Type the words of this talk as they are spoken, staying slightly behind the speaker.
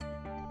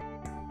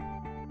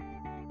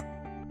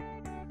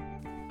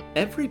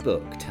Every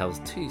book tells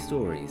two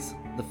stories.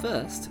 The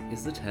first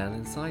is the tale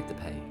inside the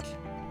page.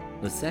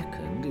 The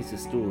second is a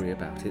story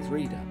about its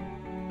reader.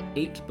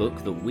 Each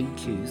book that we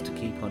choose to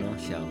keep on our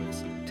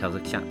shelves tells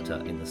a chapter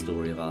in the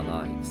story of our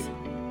lives.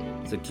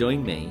 So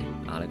join me,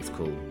 Alex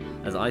Cool,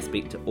 as I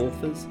speak to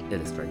authors,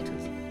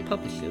 illustrators,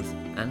 publishers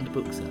and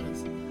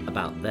booksellers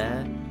about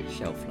their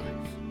shelf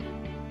life.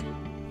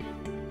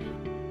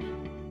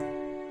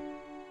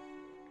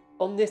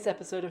 On this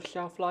episode of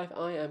Shelf Life,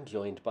 I am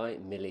joined by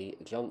Millie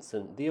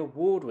Johnson, the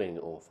award-winning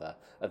author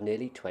of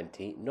nearly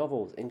 20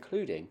 novels,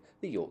 including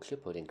The Yorkshire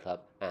Pudding Club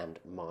and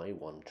My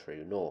One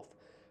True North.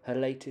 Her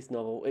latest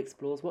novel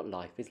explores what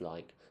life is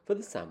like for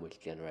the sandwich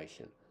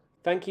generation.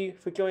 Thank you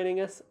for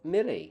joining us,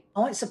 Millie.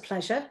 Oh, it's a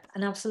pleasure,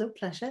 an absolute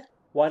pleasure.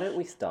 Why don't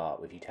we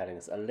start with you telling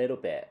us a little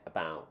bit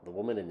about the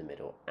woman in the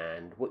middle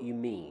and what you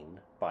mean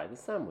by the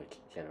sandwich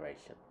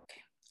generation?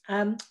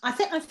 I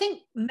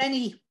think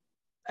many,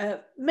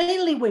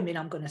 mainly women,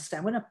 I'm going to say,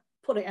 I'm going to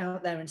put it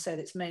out there and say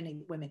that it's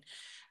mainly women,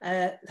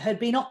 had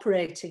been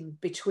operating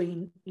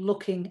between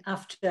looking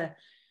after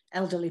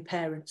elderly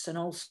parents and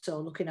also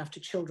looking after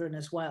children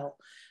as well,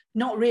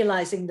 not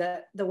realizing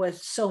that there were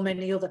so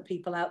many other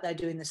people out there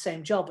doing the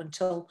same job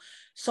until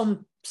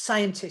some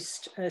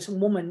scientist, some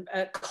woman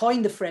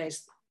coined the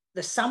phrase,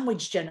 the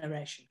sandwich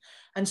generation.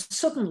 And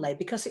suddenly,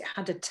 because it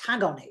had a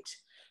tag on it,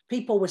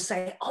 people were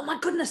saying, oh my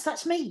goodness,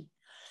 that's me.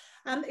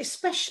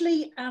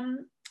 Especially,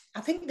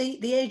 I think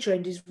the age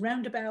range is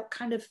round about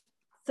kind of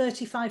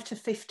 35 to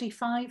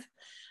 55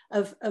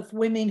 of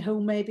women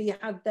who maybe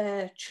had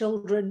their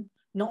children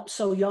not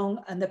so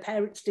young and the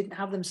parents didn't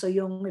have them so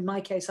young. In my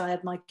case, I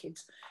had my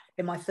kids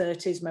in my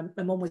 30s.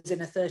 My mum was in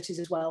her 30s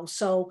as well.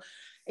 So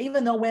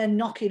even though we're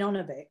knocking on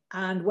a bit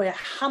and we're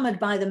hammered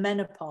by the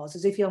menopause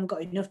as if you haven't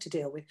got enough to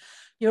deal with,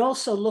 you're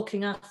also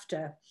looking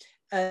after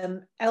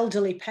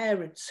elderly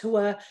parents who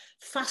are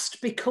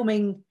fast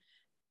becoming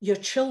your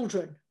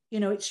children. You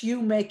know, it's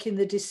you making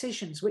the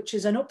decisions, which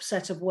is an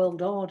upset of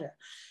world order.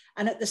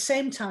 And at the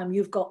same time,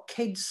 you've got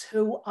kids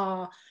who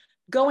are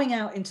going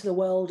out into the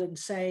world and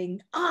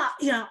saying,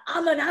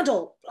 I'm an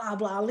adult, blah,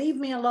 blah, leave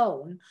me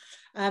alone,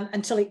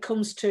 until it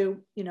comes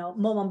to,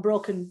 mum, I'm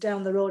broken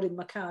down the road in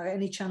my car,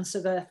 any chance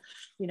of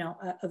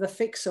a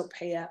fix up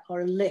here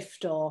or a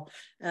lift, or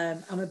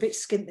I'm a bit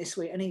skint this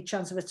week, any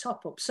chance of a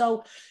top up.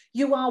 So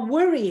you are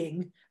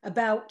worrying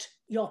about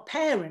your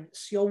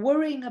parents, you're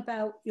worrying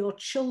about your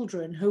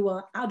children who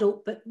are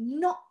adult, but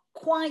not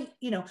quite,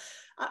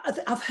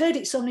 I've heard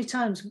it so many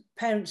times,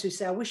 parents who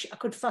say, I wish I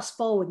could fast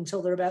forward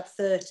until they're about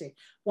 30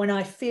 when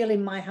I feel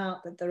in my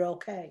heart that they're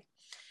okay.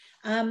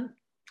 And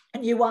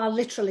you are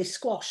literally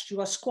squashed.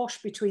 You are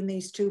squashed between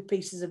these two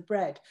pieces of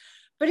bread.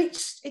 But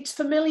it's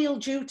familial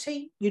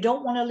duty. You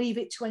don't want to leave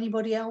it to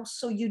anybody else,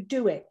 so you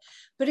do it.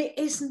 But it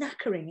is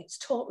knackering. It's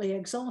totally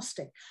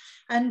exhausting.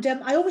 And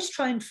I always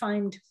try and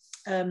find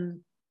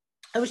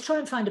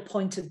a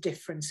point of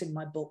difference in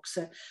my books.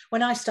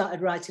 When I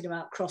started writing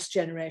about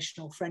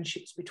cross-generational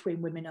friendships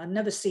between women, I'd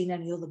never seen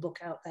any other book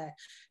out there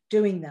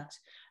doing that.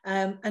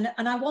 And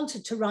I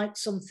wanted to write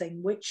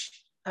something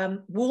which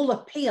will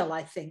appeal,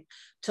 I think,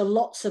 to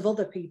lots of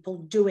other people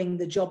doing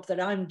the job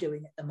that I'm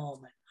doing at the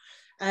moment.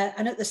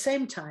 And at the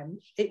same time,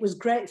 it was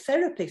great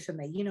therapy for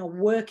me,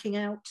 working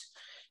out,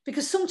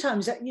 because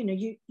sometimes,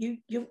 you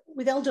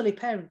with elderly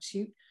parents,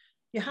 you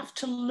have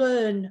to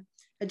learn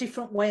a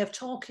different way of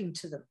talking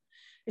to them,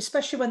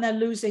 especially when they're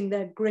losing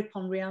their grip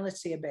on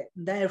reality a bit.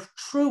 Their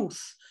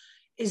truth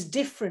is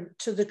different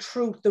to the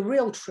truth, the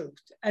real truth.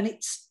 And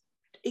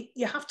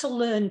you have to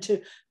learn to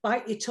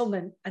bite your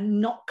tongue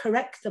and not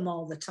correct them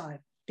all the time,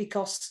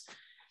 because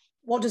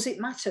what does it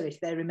matter if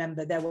they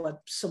remember they were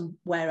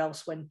somewhere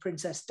else when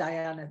Princess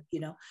Diana,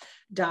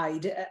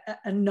 died,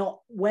 and not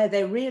where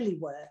they really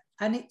were.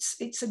 And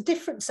it's a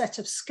different set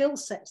of skill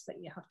sets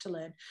that you have to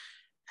learn.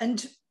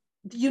 And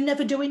you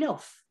never do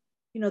enough.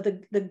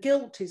 The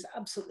guilt is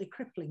absolutely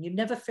crippling. You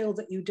never feel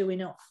that you do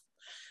enough.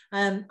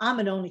 I'm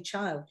an only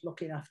child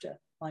looking after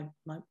my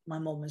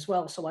mum as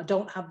well, so I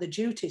don't have the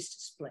duties to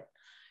split.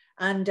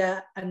 And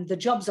the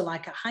jobs are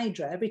like a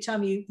hydra. Every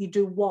time you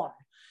do one,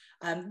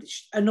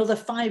 another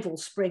five will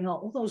spring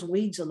up. All those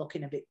weeds are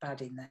looking a bit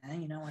bad in there,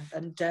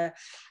 and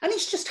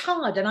it's just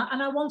hard. And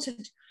I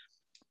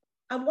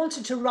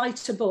wanted to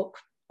write a book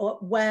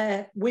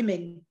where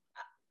women,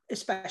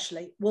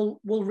 especially, will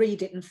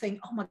read it and think,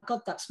 oh my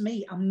God, that's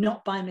me. I'm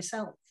not by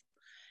myself.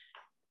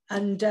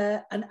 And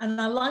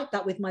I like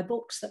that with my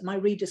books, that my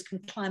readers can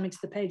climb into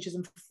the pages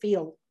and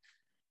feel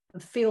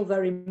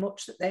very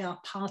much that they are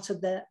part of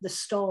the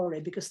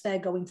story, because they're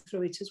going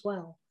through it as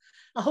well.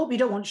 I hope you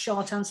don't want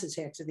short answers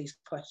here to these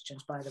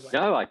questions, by the way.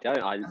 No, I don't.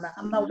 I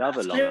love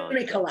a long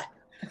answer.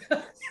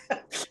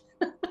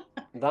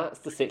 That's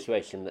the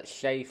situation that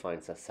Shay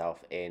finds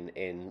herself in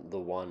the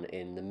one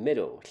in the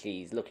middle.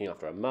 She's looking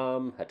after her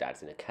mum, her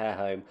dad's in a care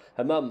home,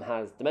 her mum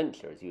has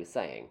dementia, as you were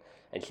saying,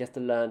 and she has to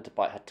learn to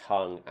bite her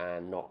tongue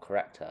and not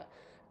correct her.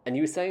 And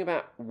you were saying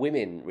about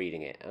women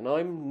reading it, and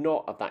I'm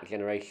not of that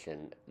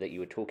generation that you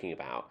were talking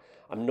about.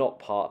 I'm not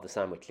part of the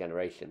sandwich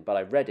generation, but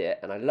I read it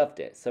and I loved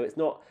it. So it's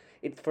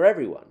for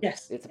everyone.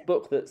 Yes. It's a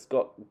book that's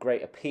got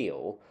great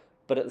appeal,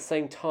 but at the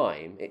same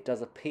time, it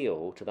does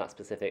appeal to that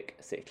specific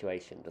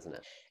situation, doesn't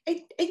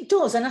it? It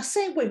does. And I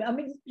say women, I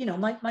mean, you know,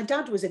 my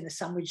dad was in the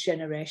sandwich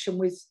generation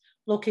with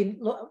looking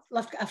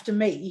after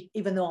me,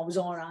 even though I was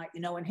all right,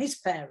 you know, and his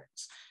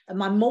parents. And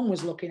my mum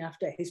was looking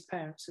after his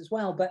parents as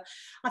well. But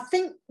I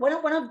think when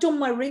I've done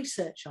my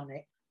research on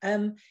it,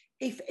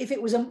 if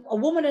it was a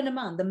woman and a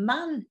man, the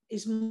man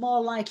is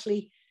more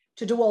likely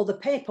to do all the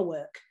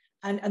paperwork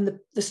and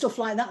the stuff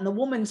like that, and the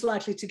woman's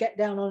likely to get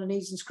down on her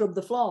knees and scrub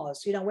the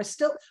floors. You know, we're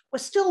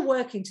still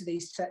working to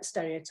these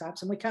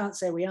stereotypes, and we can't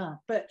say we aren't.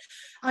 But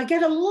I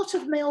get a lot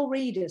of male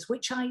readers,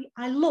 which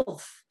I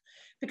love,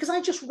 because I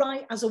just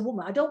write as a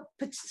woman. I don't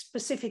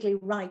specifically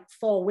write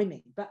for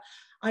women, but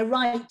I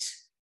write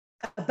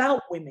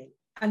about women.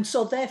 And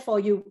so therefore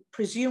you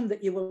presume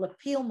that you will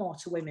appeal more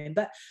to women.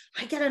 But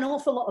I get an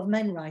awful lot of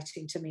men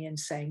writing to me and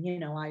saying, you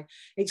know,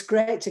 it's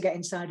great to get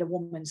inside a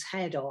woman's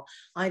head, or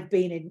I've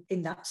been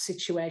in that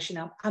situation.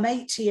 I'm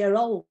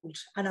 80-year-old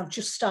and I've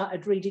just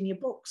started reading your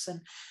books.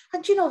 And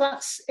you know,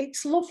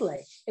 it's lovely.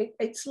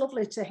 It's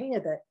lovely to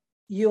hear that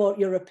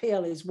your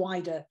appeal is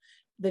wider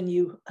than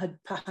you had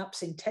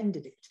perhaps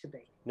intended it to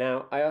be.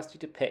 Now, I asked you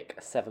to pick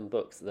 7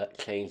 books that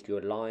changed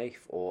your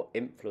life or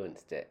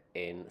influenced it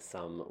in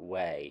some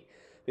way.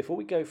 Before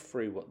we go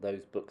through what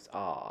those books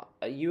are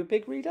you a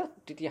big reader?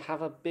 Did you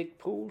have a big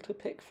pool to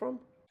pick from?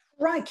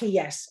 Crikey,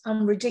 yes,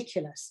 I'm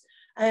ridiculous.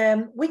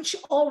 Which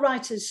all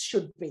writers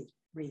should be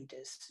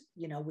readers.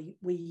 You know,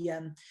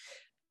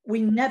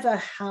 we never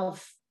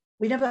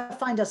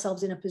find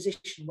ourselves in a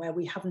position where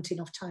we haven't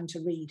enough time to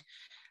read.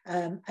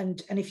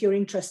 And if you're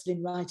interested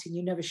in writing,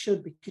 you never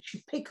should, because you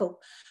pick up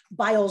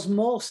by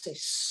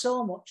osmosis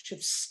so much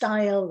of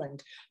style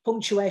and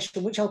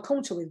punctuation, which I'll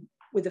come to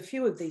with a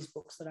few of these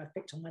books that I've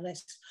picked on my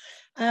list.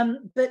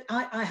 But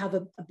I have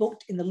a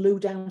book in the loo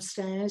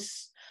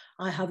downstairs.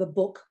 I have a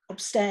book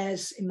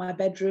upstairs in my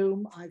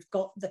bedroom. I've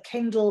got the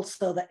Kindle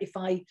so that if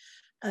I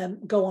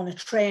go on a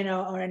train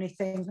or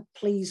anything,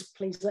 please,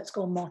 let's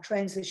go on more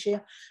trains this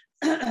year.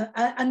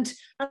 And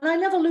I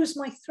never lose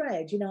my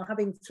thread, you know,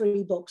 having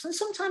 3 books. And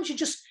sometimes you're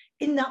just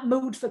in that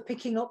mood for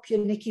picking up your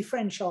Nikki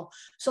French, or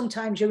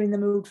sometimes you're in the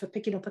mood for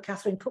picking up a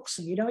Catherine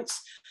Cookson. You know,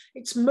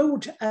 it's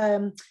mood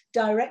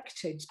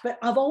directed. But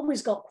I've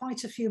always got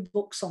quite a few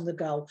books on the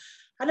go.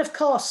 And of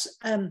course,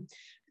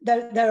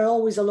 there are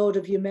always a load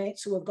of your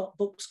mates who have got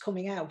books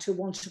coming out who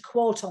want to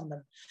quote on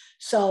them.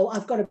 So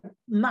I've got a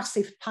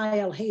massive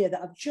pile here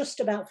that I've just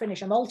about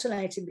finished. I'm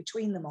alternating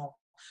between them all,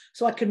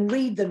 so I can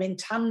read them in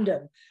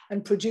tandem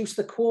and produce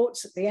the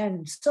quotes at the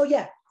end. So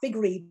yeah, big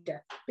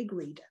reader.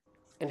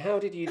 And how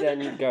did you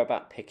then go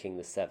about picking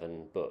the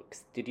 7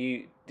 books?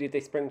 Did they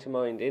spring to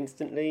mind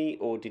instantly,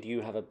 or did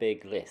you have a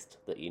big list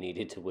that you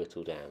needed to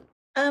whittle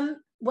down?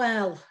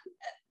 Well,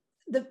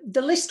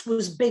 the list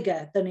was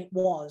bigger than it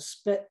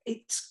was, but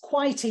it's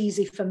quite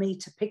easy for me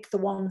to pick the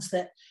ones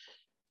that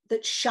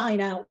shine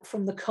out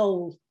from the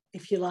coal,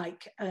 if you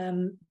like,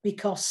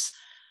 because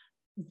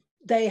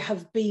they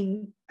have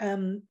been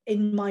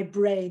in my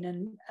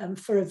brain and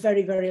for a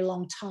very, very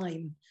long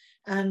time.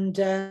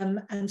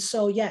 And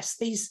so,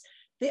 yes,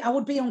 I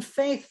would be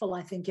unfaithful,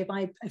 I think, if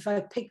I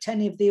picked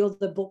any of the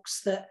other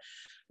books that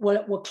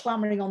were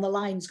clamoring on the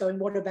lines going,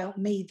 what about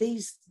me?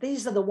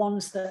 These are the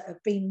ones that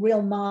have been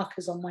real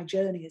markers on my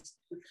journey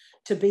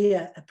to be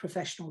a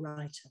professional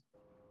writer.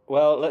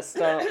 Well, let's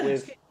start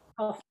with...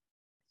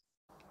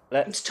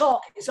 It's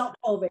talk, it's not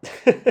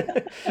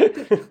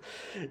COVID.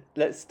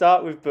 Let's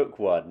start with book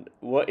 1.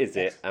 What is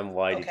it and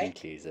why did you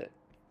choose it?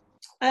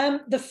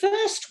 The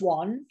first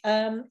one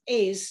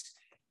is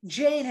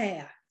Jane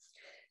Eyre.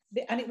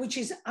 Which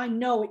is, I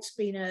know it's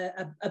been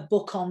a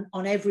book on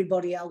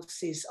everybody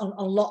else's, on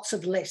lots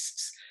of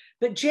lists,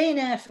 but Jane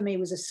Eyre for me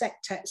was a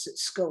sectex at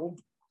school.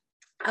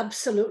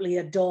 Absolutely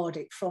adored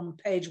it from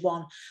page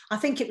 1. I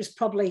think it was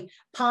probably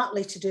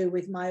partly to do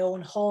with my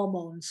own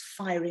hormones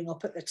firing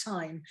up at the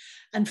time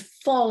and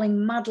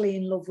falling madly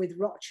in love with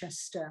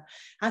Rochester.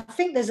 I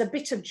think there's a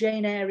bit of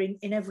Jane Eyre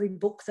in every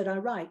book that I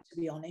write, to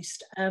be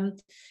honest,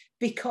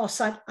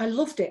 because I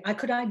loved it. I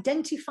could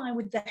identify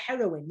with the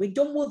heroine. We'd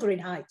done Wuthering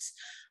Heights.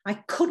 I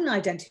couldn't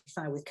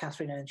identify with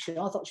Catherine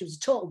Earnshaw. I thought she was a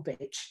total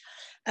bitch.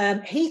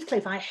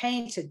 Heathcliff I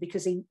hated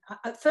because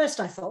at first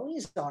I thought, well,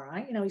 he's all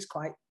right, you know, he's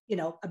quite, you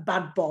know, a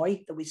bad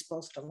boy that we're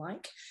supposed to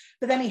like.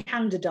 But then he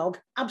hanged a dog.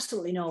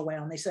 Absolutely nowhere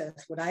on this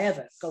earth would I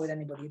ever go with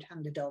anybody who'd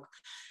hanged a dog.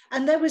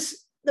 And there was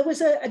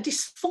a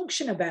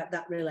dysfunction about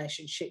that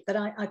relationship that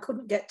I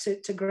couldn't get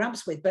to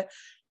grabs with. But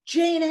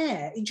Jane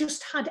Eyre, it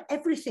just had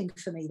everything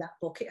for me, that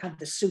book. It had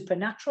the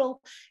supernatural,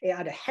 it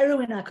had a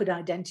heroine I could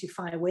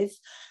identify with,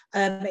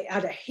 it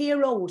had a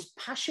hero who was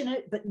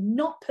passionate but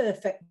not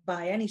perfect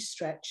by any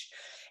stretch.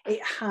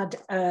 it had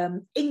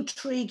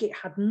intrigue, it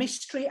had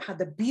mystery, it had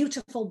the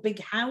beautiful big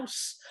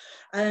house.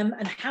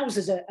 And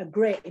houses are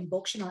great in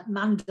books, like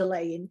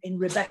Mandalay in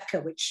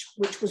Rebecca, which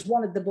was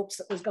one of the books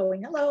that was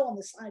going hello on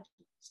the side.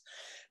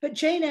 But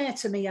Jane Eyre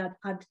to me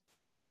had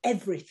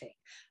everything.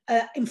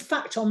 In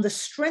fact, on the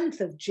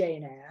strength of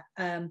Jane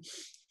Eyre,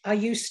 I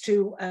used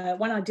to,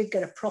 when I did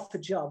get a proper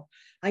job,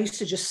 I used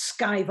to just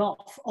skive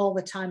off all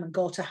the time and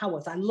go to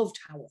Haworth. I loved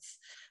Haworth,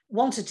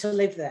 wanted to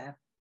live there.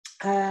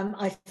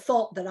 I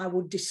thought that I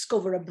would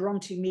discover a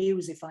Bronte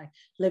muse if I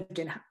lived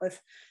in Haworth.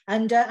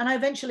 And I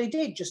eventually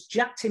did, just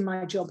jacked in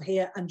my job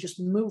here and just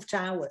moved to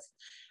Haworth.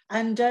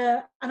 And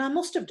I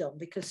must have done,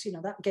 because,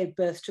 that gave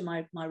birth to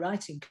my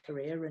writing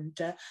career. And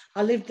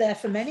I lived there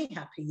for many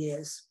happy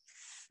years.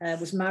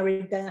 Was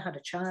married there, had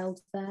a child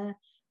there.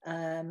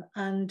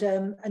 And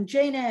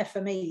Jane Eyre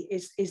for me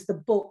is the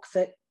book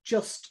that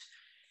just,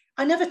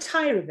 I never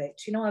tire of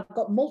it. I've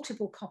got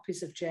multiple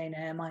copies of Jane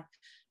Eyre. My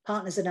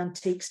partner's an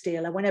antiques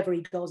dealer. Whenever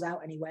he goes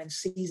out anywhere and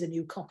sees a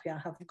new copy I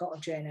haven't got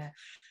of Jane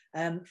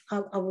Eyre,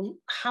 I will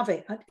have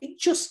it. I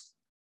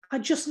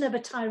just never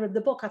tire of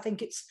the book. I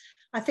think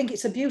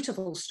it's a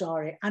beautiful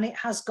story, and it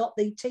has got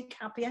the tick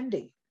happy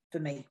ending for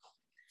me.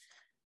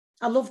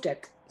 I loved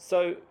it.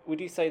 So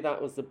would you say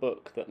that was the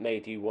book that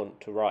made you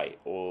want to write,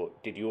 or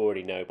did you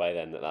already know by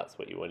then that that's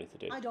what you wanted to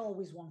do? I'd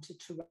always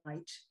wanted to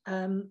write,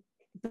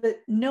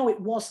 but no, it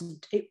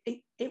wasn't.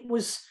 It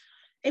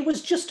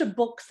was just a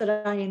book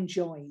that I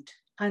enjoyed,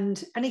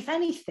 and if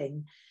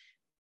anything,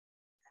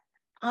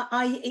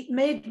 it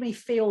made me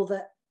feel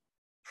that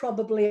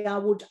probably I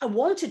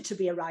wanted to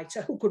be a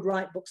writer who could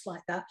write books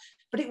like that,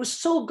 but it was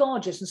so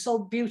gorgeous and so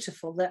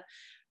beautiful that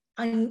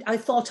I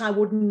thought I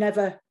would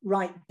never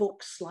write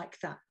books like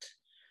that.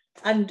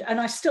 And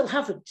I still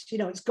haven't.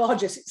 It's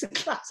gorgeous. It's a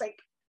classic.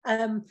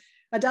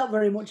 I doubt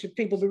very much if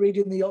people will be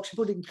reading the Yorkshire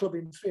Pudding Club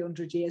in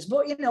 300 years,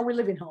 but, we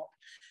live in hope.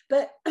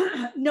 But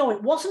no,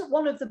 it wasn't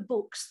one of the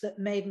books that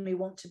made me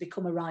want to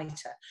become a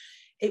writer.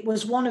 It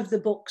was one of the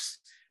books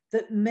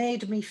that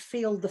made me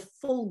feel the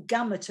full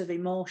gamut of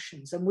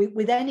emotions. And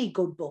with any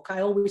good book,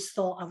 I always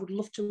thought I would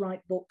love to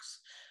write books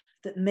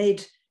that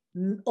made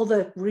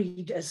other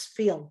readers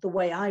feel the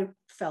way I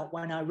felt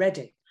when I read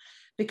it.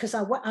 Because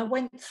I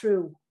went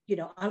through,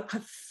 I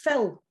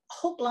fell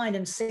hook, line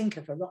and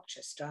sinker for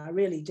Rochester. I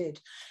really did.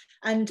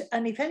 And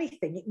if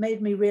anything, it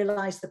made me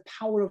realize the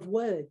power of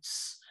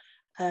words,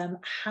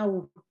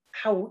 how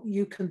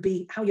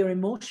your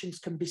emotions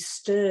can be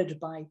stirred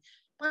by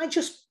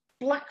just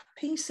black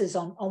pieces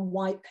on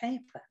white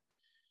paper.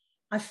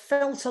 I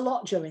felt a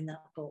lot during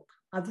that book.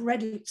 I've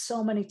read it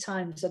so many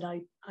times, and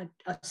I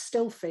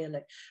still feel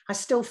it. I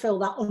still feel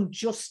that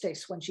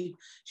injustice when she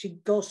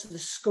goes to the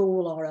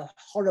school, or a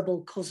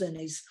horrible cousin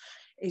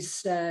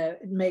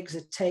makes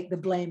her take the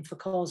blame for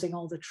causing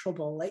all the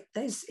trouble.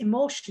 There's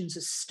emotions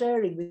are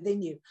stirring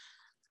within you,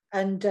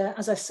 and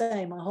as I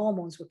say, my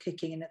hormones were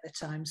kicking in at the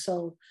time,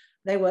 so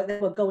they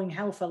were going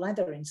hell for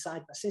leather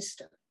inside my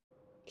system.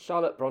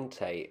 Charlotte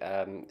Bronte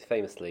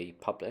famously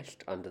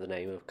published under the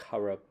name of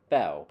Currer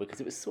Bell,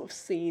 because it was sort of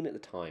seen at the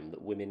time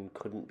that women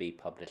couldn't be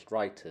published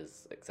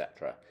writers,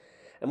 etc.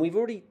 And we've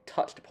already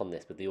touched upon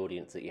this with the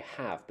audience that you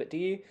have, but do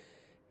you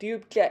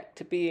object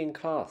to being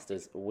classed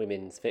as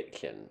women's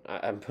fiction?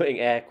 I'm putting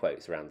air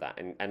quotes around that,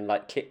 and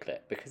like chick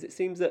lit, because it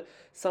seems that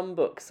some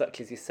books,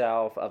 such as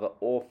yourself, other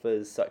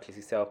authors such as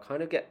yourself,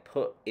 kind of get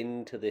put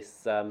into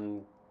this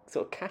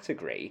sort of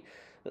category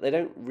that they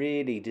don't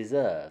really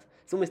deserve.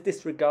 It's almost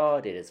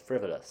disregarded as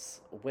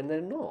frivolous when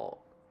they're not.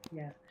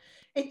 Yeah,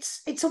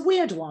 it's a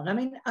weird one. I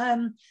mean,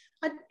 I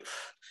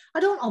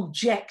don't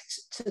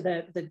object to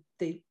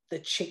the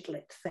chick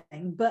lit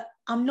thing, but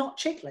I'm not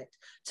chick lit.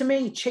 To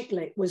me, chick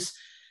lit was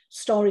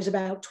stories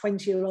about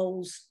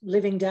 20-year-olds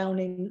living down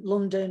in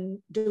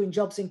London, doing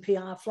jobs in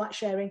PR, flat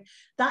sharing.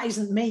 That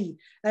isn't me.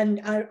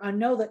 And I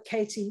know that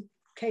Katie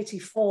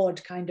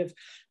Ford kind of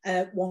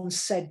once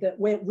said that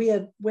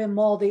we're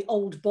more the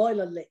old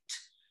boiler lit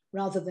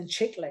rather than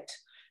chick lit.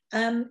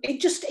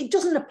 It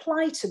doesn't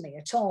apply to me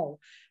at all.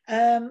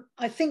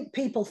 I think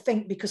people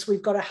think because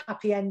we've got a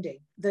happy ending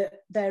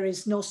that there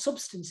is no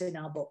substance in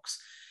our books.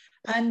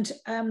 And,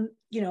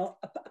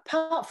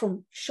 apart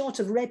from short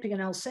of raping an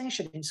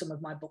Alsatian in some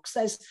of my books,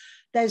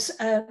 there's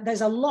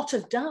a lot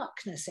of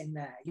darkness in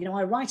there.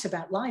 I write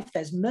about life.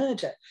 There's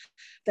murder,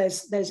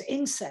 there's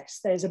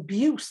incest, there's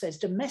abuse, there's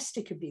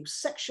domestic abuse,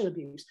 sexual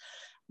abuse.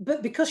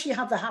 But because you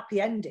have the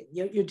happy ending,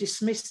 you're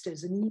dismissed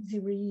as an easy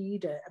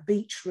read, a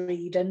beach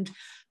read, and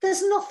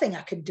there's nothing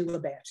I can do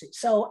about it.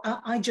 So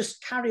I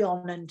just carry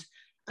on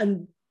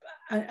and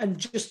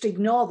just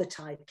ignore the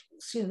titles.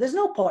 There's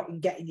no point in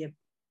getting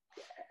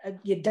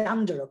your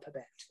dander up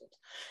about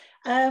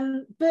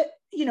it. But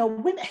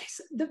women,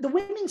 the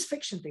women's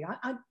fiction thing,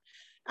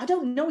 I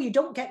don't know. You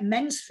don't get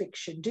men's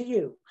fiction, do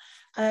you?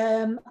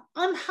 I'm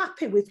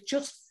happy with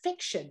just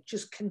fiction,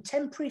 just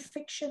contemporary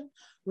fiction,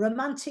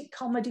 romantic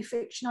comedy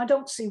fiction. I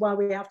don't see why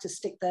we have to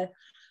stick the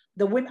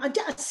women. I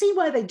see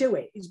why they do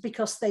it. It's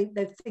because they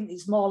think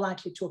it's more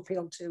likely to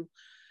appeal to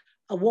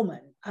a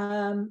woman.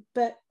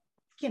 But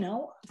you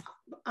know,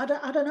 I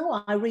don't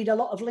know. I read a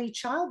lot of Lee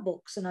Child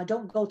books, and I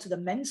don't go to the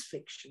men's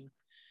fiction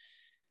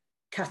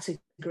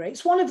category.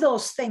 It's one of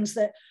those things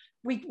that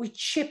we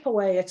chip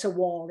away at a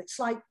wall. It's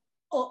like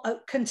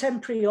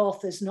contemporary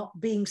authors not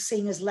being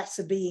seen as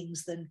lesser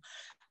beings than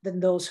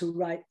those who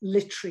write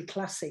literary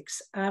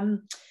classics.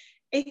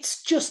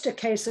 It's just a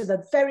case of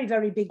a very,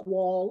 very big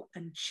wall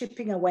and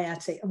chipping away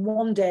at it. And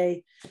one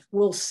day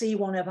we'll see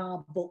one of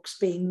our books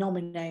being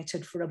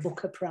nominated for a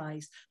Booker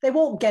Prize. They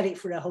won't get it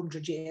for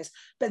 100 years,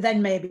 but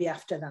then maybe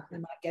after that they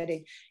might get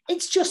it.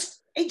 It's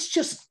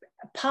just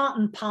part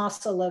and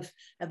parcel of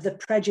the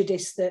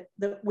prejudice that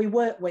we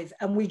work with,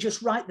 and we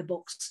just write the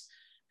books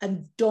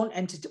and don't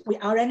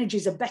our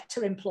energies are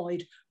better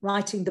employed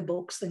writing the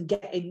books than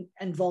getting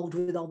involved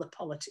with all the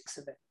politics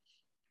of it.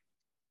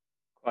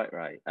 Quite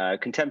right.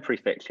 Contemporary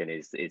fiction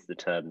is the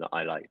term that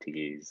I like to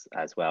use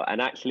as well.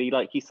 And actually,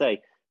 like you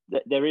say,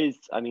 there is,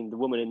 I mean, The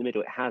Woman in the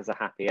Middle, it has a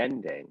happy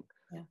ending,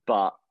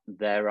 but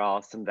there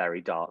are some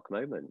very dark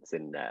moments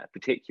in there,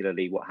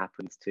 particularly what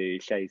happens to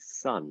Shay's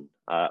son.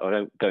 I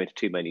don't go into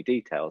too many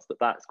details, but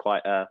that's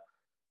quite a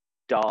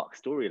dark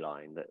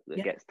storyline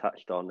that gets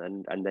touched on.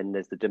 And then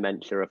there's the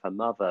dementia of her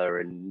mother,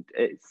 and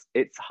it's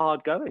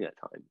hard going at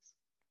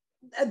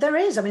times. There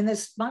is. I mean,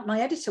 there's my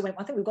editor went,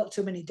 I think we've got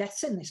too many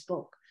deaths in this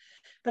book.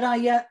 But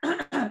I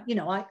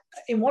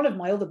in one of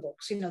my other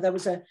books, you know, there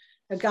was a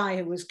guy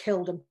who was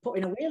killed and put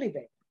in a wheelie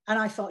bin. And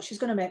I thought, she's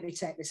going to make me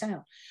take this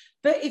out.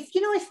 But if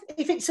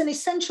it's an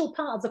essential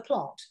part of the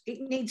plot, it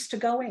needs to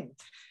go in.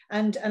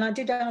 And I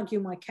did argue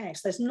my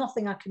case. There's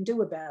nothing I can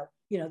do about,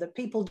 you know, that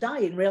people die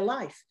in real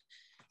life.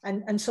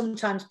 And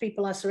sometimes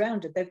people are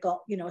surrounded. They've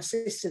got, you know, a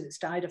sister that's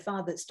died, a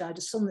father that's died,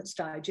 a son that's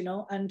died, you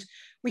know, and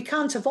we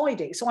can't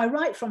avoid it. So I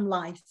write from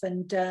life,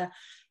 and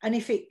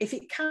if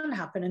it can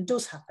happen and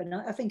does happen,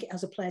 I think it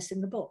has a place in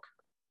the book.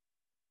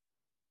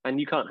 And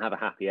you can't have a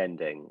happy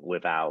ending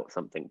without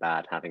something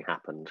bad having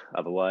happened.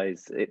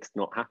 Otherwise, it's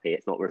not happy.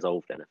 It's not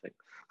resolved anything.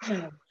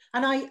 No.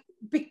 And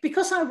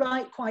because I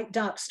write quite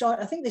dark story,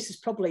 I think this is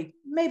probably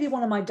maybe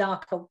one of my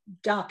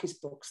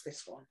darkest books,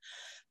 this one.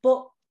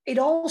 But it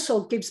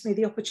also gives me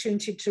the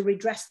opportunity to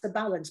redress the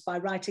balance by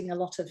writing a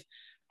lot of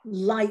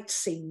light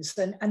scenes.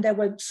 And there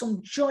were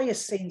some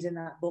joyous scenes in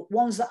that book,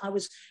 ones that I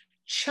was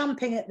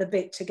champing at the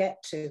bit to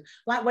get to,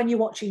 like when you're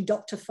watching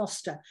Dr.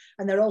 Foster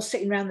and they're all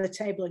sitting around the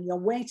table and you're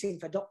waiting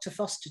for Dr.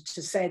 Foster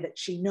to say that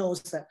she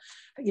knows that,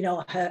 you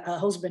know, her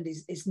husband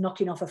is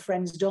knocking off a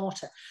friend's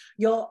daughter.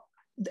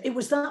 It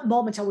was that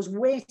moment I was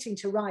waiting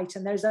to write,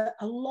 and there's a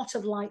lot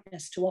of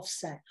lightness to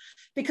offset,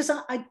 because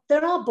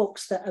there are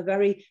books that are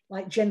very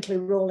like Gently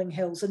Rolling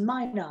Hills, and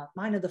mine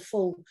are the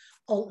full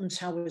Alton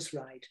Towers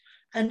ride,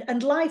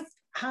 and life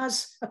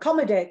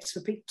accommodates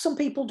for people. Some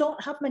people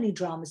don't have many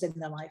dramas in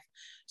their life,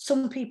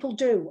 some people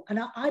do, and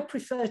I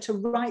prefer to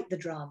write the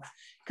drama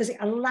because it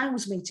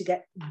allows me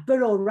to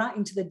burrow right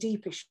into the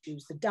deep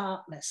issues, the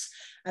darkness,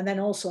 and then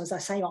also, as I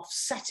say,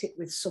 offset it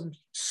with some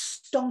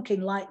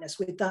stonking lightness,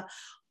 with that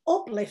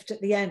uplift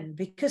at the end,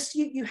 because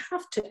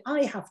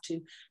I have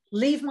to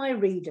leave my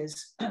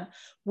readers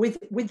with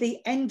the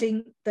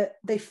ending that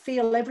they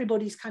feel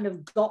everybody's kind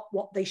of got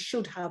what they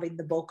should have in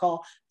the book,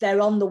 or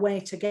they're on the way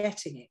to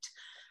getting it,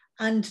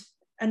 and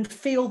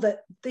feel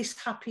that this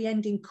happy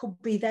ending could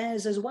be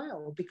theirs as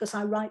well, because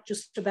I write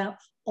just about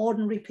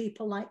ordinary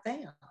people like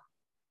they are.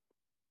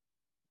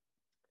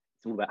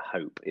 It's all about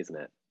hope, isn't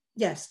it?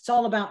 Yes, it's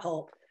all about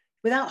hope.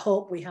 Without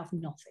hope, we have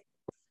nothing.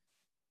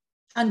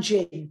 And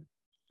gin.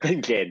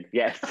 Gin,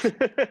 yes.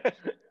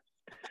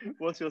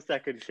 What's your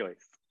second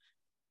choice?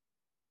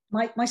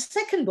 My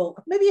second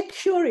book, maybe a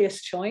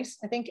curious choice,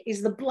 I think,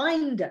 is The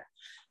Blinder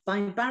by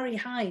Barry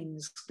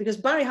Hines, because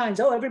Barry Hines,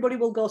 everybody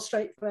will go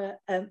straight for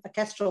a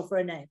Kestrel for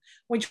a name,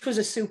 which was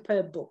a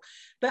superb book.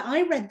 But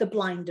I read The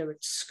Blinder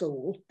at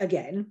school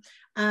again,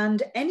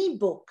 and any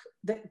book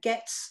that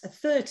gets a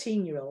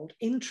 13-year-old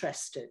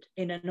interested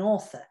in an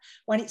author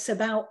when it's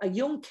about a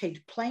young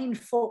kid playing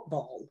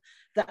football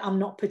that I'm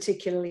not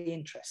particularly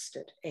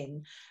interested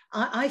in,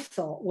 I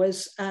thought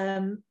was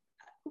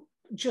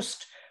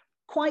just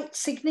quite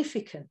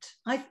significant.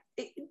 I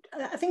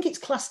think it's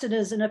classed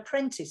as an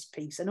apprentice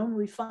piece, an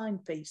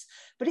unrefined piece,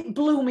 but it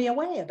blew me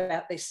away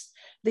about this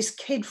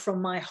kid from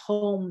my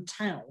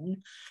hometown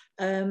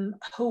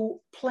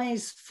who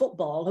plays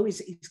football, who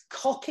is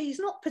cocky, he's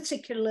not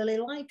particularly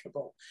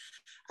likable.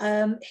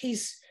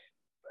 He's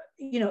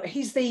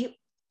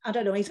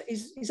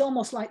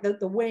almost like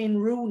the Wayne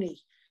Rooney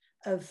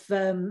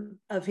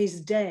of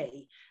his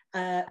day.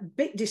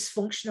 Bit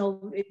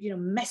dysfunctional,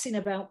 messing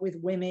about with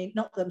women.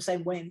 Not that I'm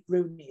saying Wayne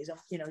Rooney is,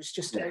 it's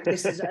just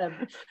this is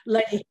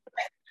Lenny.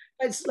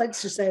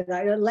 Let's just say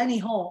that Lenny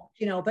Hawk,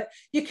 But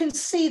you can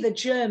see the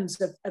germs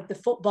of the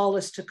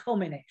footballers to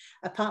come in it.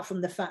 Apart from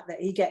the fact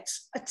that he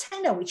gets a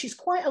tenner, which is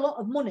quite a lot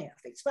of money. I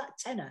think it's about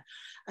a tenner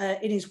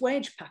in his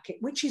wage packet,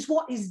 which is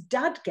what his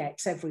dad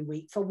gets every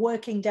week for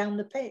working down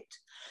the pit.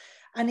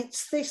 And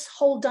it's this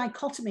whole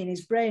dichotomy in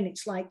his brain.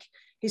 It's like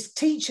his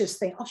teachers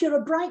think, if you're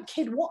a bright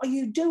kid, what are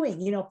you doing?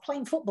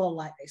 Playing football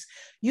like this.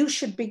 You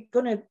should be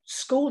going to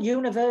school,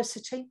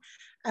 university.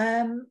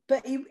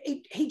 But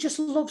he just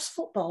loves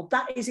football.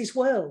 That is his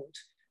world.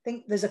 I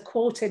think there's a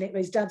quote in it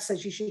where his dad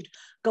says you should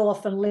go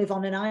off and live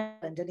on an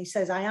island, and he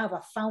says, I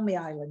found my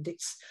island.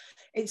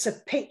 It's a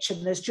pitch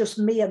and there's just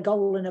me, a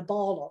goal and a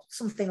ball, or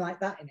something like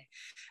that in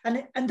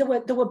it. And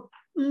there were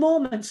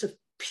moments of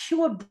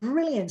pure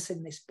brilliance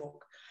in this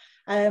book.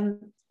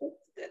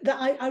 That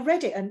I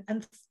read it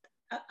and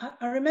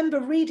I remember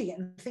reading it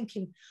and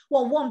thinking,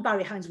 well, one,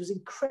 Barry Hines was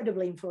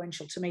incredibly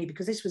influential to me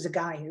because this was a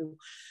guy who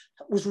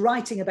was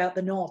writing about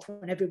the North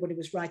when everybody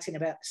was writing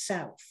about the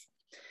South.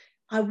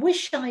 I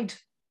wish I'd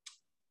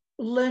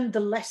learned the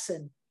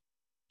lesson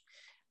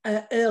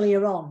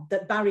earlier on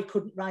that Barry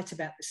couldn't write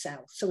about the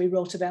South, so he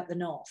wrote about the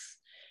North.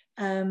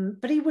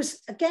 But he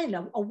was, again,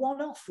 a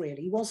one-off,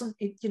 really. He wasn't,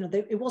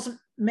 it wasn't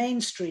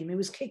mainstream. He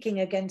was kicking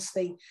against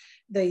the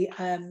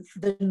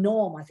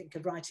norm, I think,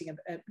 of writing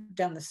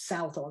down the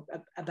South or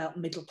about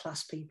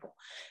middle-class people.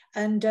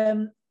 And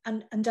I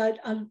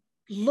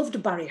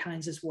loved Barry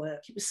Hines's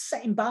work. It was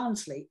set in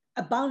Barnsley.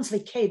 A Barnsley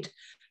kid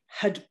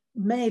had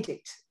made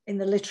it in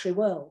the literary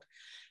world.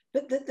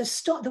 But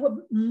there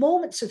were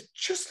moments of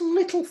just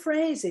little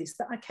phrases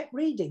that I kept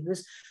reading.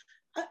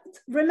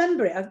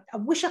 Remember it. I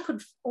wish I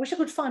could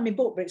find my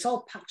book, but it's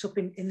all packed up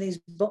in these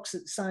boxes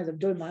at the side. I'm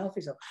doing my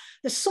office up.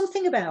 There's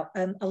something about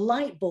a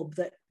light bulb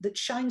that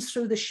shines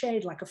through the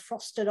shade like a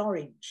frosted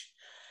orange,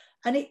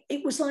 and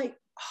it was like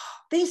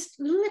these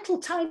little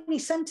tiny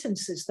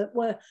sentences that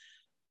were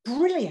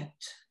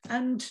brilliant,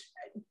 and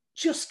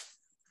just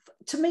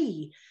to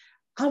me,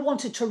 I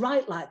wanted to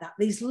write like that.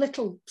 These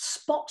little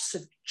spots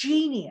of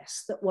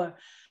genius that were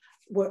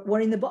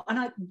in the book,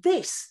 and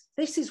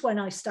this is when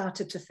I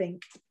started to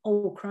think,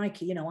 oh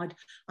crikey,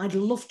 I'd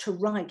love to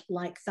write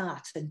like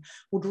that, and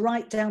would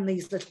write down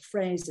these little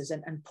phrases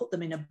and put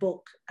them in a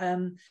book.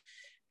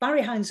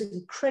 Barry Hines is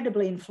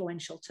incredibly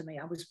influential to me.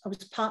 I was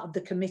part of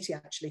the committee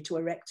actually to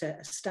erect a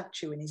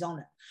statue in his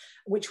honour,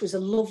 which was a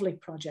lovely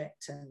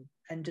project, and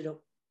ended up,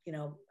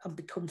 I've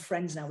become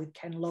friends now with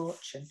Ken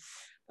Loach, and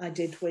I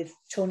did with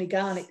Tony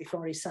Garnett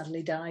before he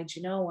sadly died,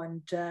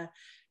 and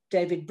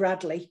David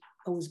Bradley,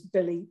 who was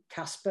Billy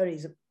Casper,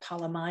 he's a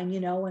pal of mine,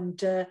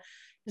 and it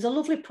was a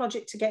lovely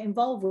project to get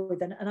involved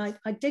with. And I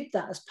did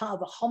that as part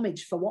of a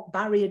homage for what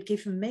Barry had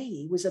given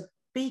me. He was a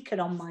beacon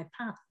on my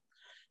path,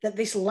 that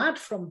this lad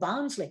from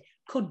Barnsley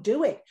could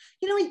do it.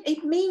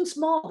 It means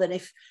more than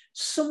if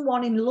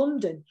someone in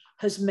London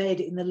has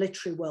made it in the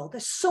literary world.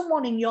 There's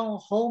someone in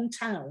your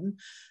hometown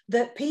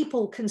that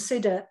people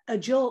consider a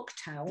joke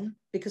town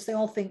because they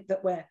all think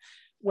that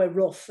we're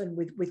rough and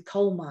with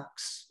coal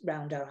marks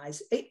round our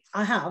eyes.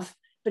 I have,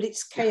 but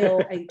it's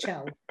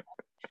KOHL.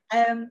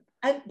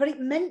 But it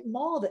meant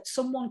more that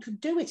someone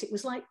could do it. It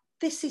was like,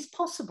 this is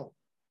possible.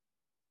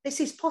 This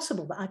is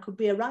possible that I could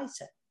be a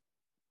writer.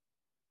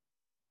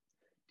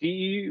 Do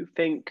you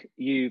think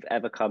you've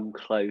ever come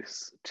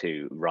close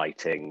to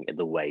writing in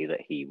the way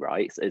that he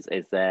writes? Is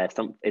there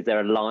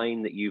a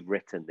line that you've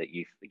written that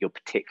you're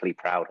particularly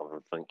proud of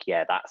and think,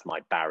 yeah, that's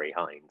my Barry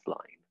Hines line?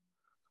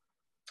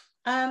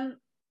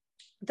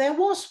 There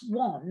was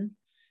one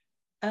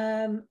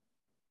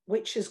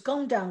which has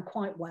gone down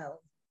quite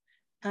well,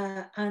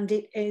 and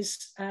it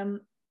is. I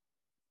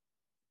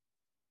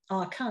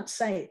can't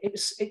say it.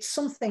 It's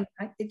something.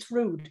 It's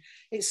rude.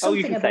 It's something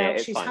you can about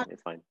say it.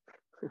 It's fine.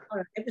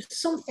 It was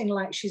something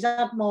like she's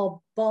had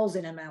more balls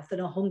in her mouth than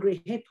a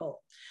hungry hippo,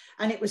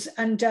 and I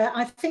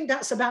think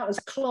that's about as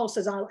close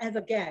as I'll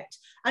ever get.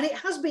 And it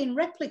has been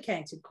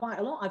replicated quite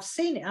a lot. I've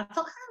seen it. I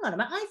thought, hang on a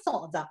minute, I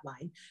thought of that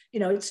line.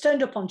 It's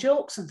turned up on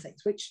jokes and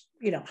things, which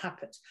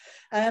happens.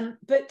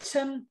 But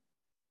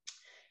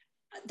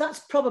that's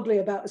probably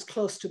about as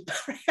close to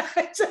Barry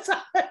as I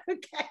ever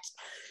get.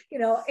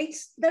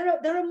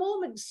 There are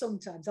moments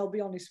sometimes, I'll be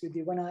honest with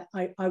you, when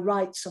I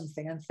write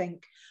something and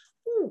think,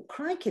 oh,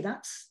 crikey,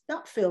 that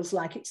feels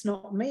like it's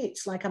not me.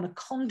 It's like I'm a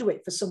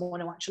conduit for someone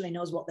who actually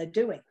knows what they're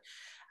doing.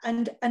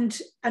 And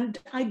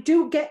I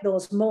do get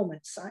those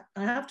moments, I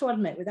have to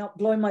admit, without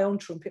blowing my own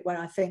trumpet, where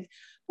I think,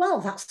 well,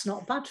 that's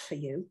not bad for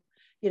you,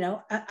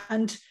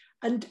 and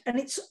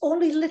it's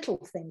only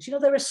little things.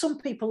 There are some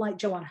people like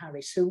Joanne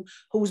Harris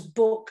whose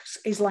book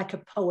is like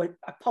a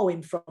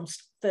poem from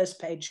first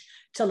page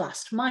to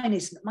last. Mine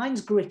isn't.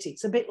 Mine's gritty.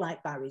 It's a bit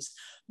like Barry's,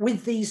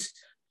 with these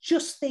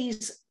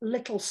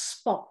little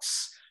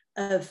spots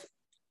of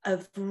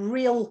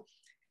real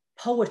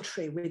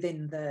poetry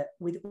within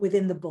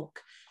the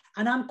book.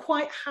 And I'm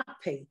quite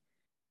happy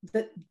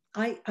that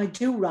I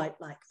do write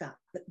like that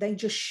they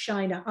just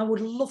shine out. I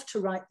would love to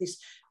write this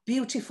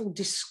beautiful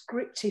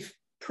descriptive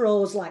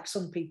prose like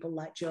some people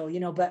like Joe,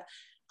 but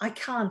I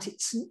can't.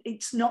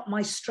 It's not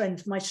my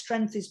strength. My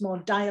strength is more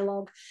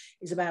dialogue,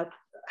 is about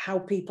how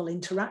people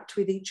interact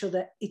with each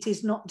other. It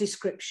is not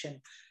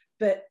description.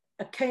 But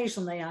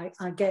occasionally I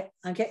get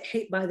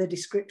hit by the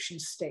description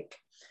stick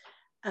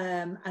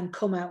and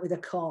come out with a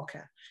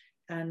corker,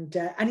 and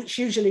it's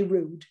usually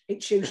rude.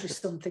 It's usually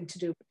something to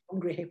do with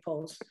hungry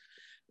hippos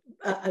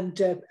and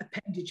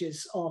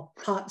appendages or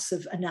parts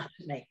of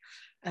anatomy.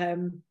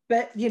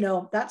 But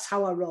that's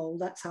how I roll.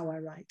 That's how I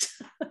write.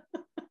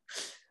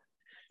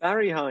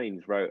 Barry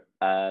Hines wrote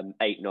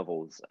 8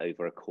 novels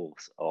over a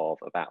course of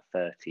about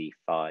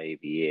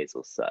 35 years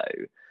or so.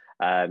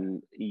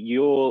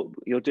 You're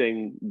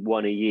doing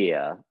one a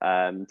year.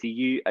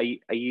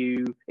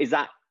 Is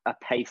that a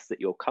pace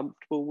that you're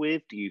comfortable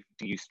with? Do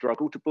you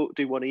struggle to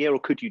do one a year, or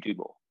could you do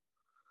more?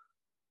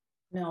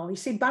 No, you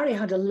see, Barry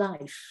had a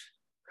life,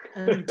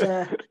 and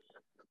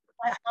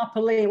quite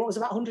happily, what was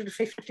about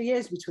 150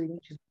 years between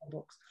each of the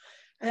books.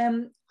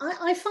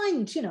 I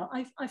find, you know,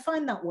 I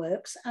find that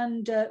works,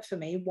 and for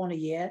me, one a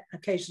year,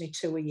 occasionally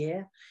 2 a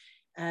year,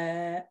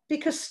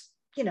 because,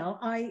 you know,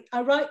 I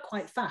write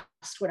quite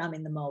fast when I'm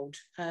in the mode.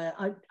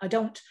 I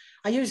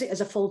use it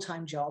as a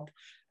full-time job,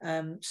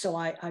 so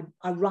I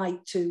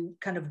write to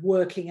kind of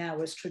working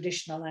hours,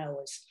 traditional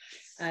hours,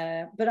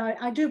 but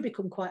I do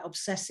become quite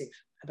obsessive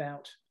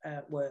about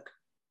work.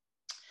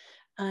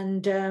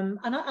 And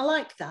I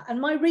like that.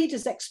 And my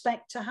readers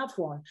expect to have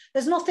one.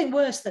 There's nothing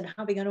worse than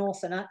having an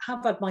author. And I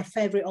have had my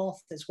favourite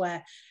authors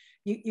where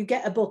you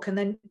get a book and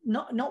then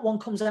not one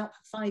comes out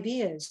for 5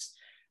 years.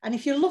 And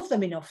if you love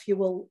them enough, you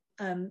will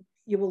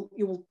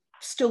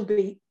still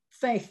be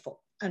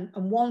faithful and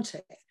want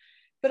it.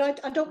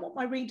 But I don't want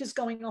my readers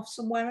going off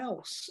somewhere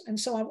else. And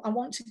so I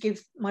want to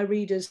give my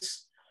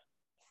readers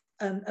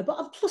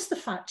plus the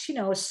fact, you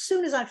know, as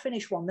soon as I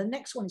finish one, the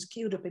next one is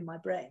queued up in my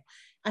brain.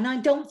 And I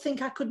don't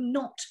think I could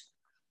not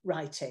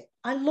write it.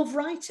 I love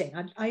writing.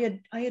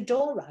 I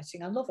adore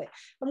writing. I love it.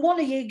 And one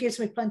a year gives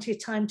me plenty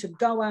of time to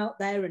go out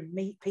there and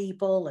meet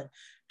people and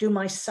do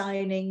my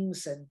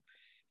signings.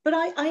 But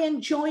I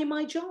enjoy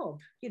my job.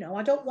 You know,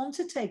 I don't want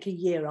to take a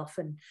year off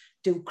and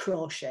do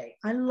crochet.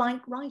 I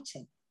like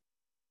writing.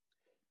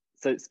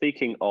 So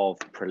speaking of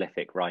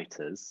prolific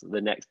writers,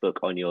 the next book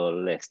on your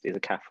list is a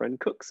Catherine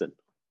Cookson.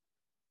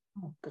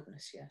 Oh,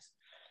 goodness, yes.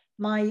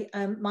 My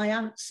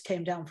aunts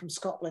came down from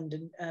Scotland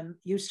and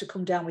used to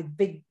come down with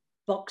big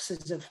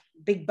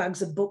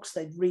bags of books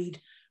they'd read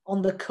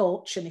on the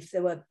coach. And if they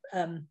were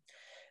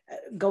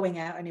going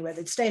out anywhere,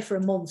 they'd stay for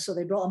a month. So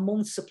they brought a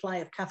month's supply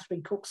of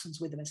Catherine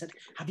Cookson's with them and said,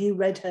 have you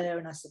read her?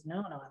 And I said, no,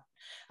 I haven't.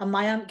 And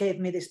my aunt gave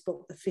me this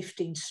book, The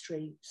 15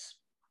 Streets.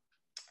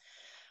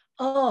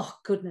 Oh,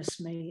 goodness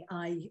me.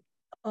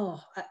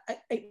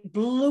 It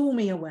blew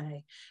me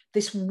away.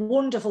 This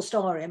wonderful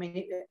story. I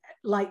mean,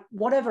 like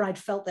whatever I'd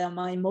felt there,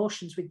 my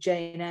emotions with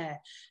Jane Eyre,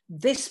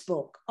 this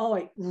book,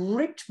 it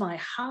ripped my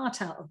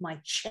heart out of my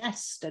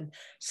chest and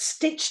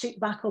stitched it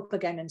back up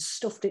again and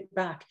stuffed it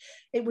back.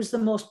 It was the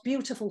most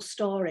beautiful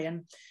story.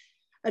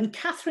 And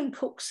Catherine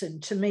Cookson,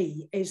 to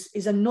me,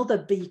 is another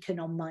beacon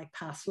on my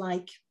path,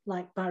 like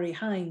Barry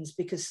Hines,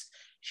 because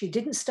she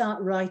didn't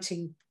start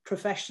writing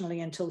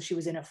professionally until she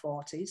was in her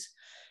 40s.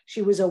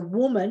 She was a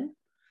woman,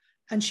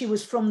 and she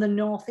was from the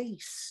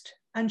Northeast.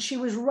 And she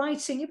was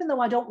writing, even though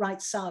I don't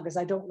write sagas,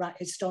 I don't write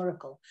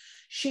historical,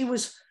 she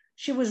was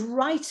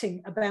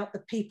writing about the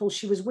people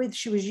she was with.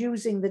 She was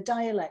using the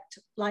dialect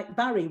like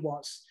Barry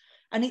was.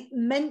 And it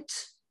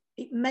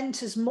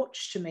meant as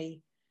much to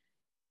me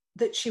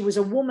that she was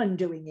a woman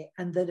doing it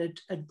and that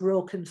had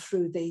broken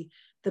through the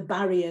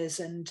barriers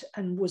and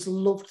was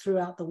loved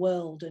throughout the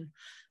world. And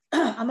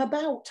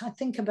I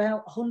think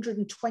about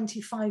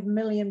 125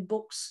 million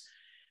books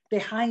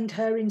behind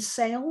her in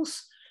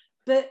sales.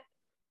 But,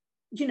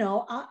 you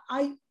know,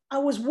 I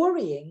was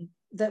worrying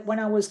that when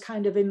I was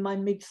kind of in my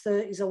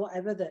mid-30s or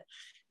whatever, that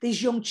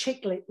these young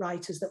chick lit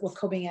writers that were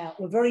coming out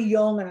were very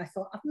young, and I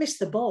thought, I've missed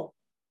the boat.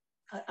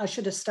 I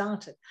should have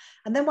started.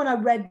 And then when I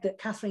read that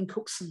Catherine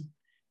Cookson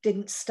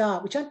didn't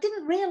start, which I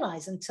didn't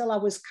realise until I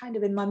was kind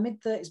of in my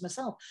mid-30s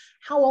myself,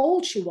 how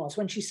old she was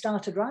when she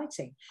started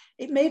writing,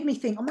 it made me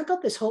think, oh my God,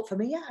 there's hope for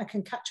me. Yeah, I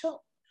can catch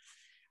up.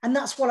 And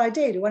that's what I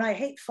did. When I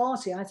hit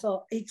 40, I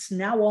thought, it's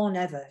now or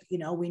never. You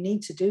know, we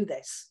need to do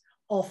this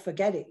or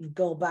forget it and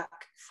go back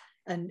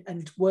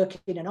and work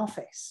in an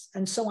office.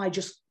 And so I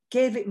just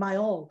gave it my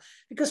all,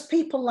 because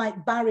people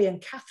like Barry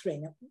and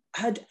Catherine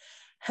had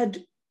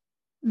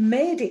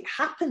made it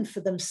happen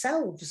for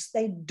themselves.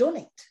 They'd done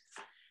it.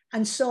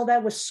 And so there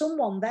was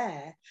someone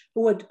there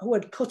who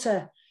had cut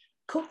a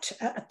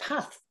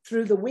path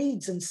through the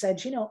weeds and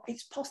said, you know,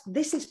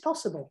 this is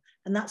possible.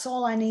 And that's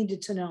all I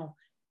needed to know.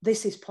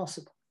 This is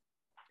possible.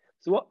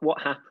 So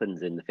what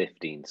happens in the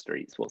 15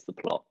 Streets? What's the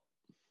plot?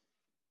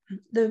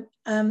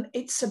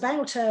 It's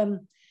about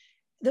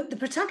the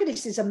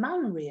protagonist is a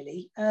man,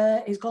 really.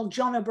 He's called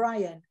John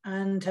O'Brien,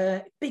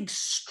 and big,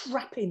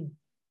 strapping,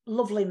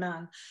 lovely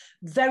man,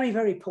 very,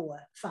 very poor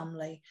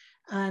family,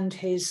 and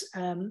his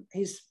mum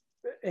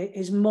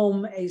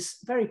is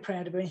very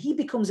proud of him. He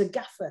becomes a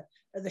gaffer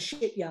at the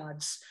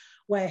shipyards,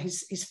 where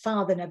his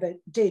father never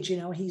did. You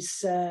know,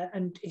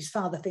 and his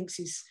father thinks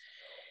he's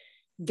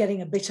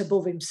getting a bit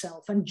above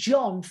himself. And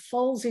John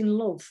falls in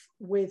love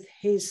with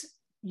his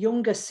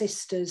younger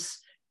sister's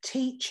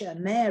teacher,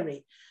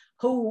 Mary,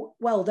 who,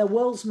 well, their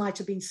worlds might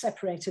have been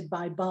separated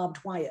by barbed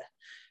wire,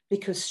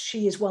 because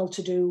she is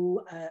well-to-do,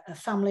 a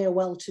family are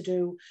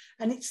well-to-do.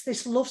 And it's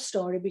this love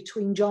story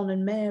between John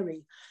and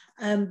Mary.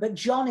 But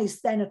John is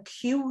then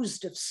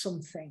accused of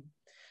something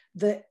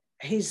that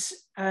is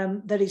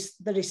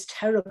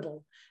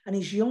terrible. and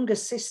his younger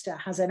sister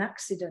has an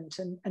accident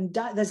and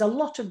there's a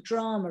lot of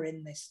drama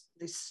in this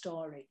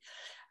story,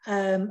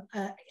 and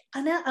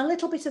a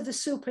little bit of the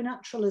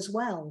supernatural as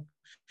well.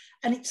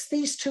 And it's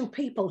these two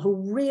people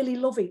who really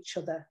love each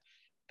other,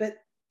 but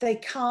they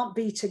can't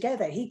be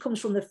together. He comes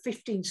from the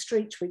 15th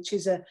Street, which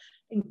is a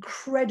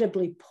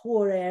incredibly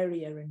poor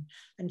area,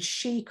 and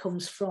she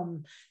comes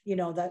from, you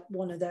know, that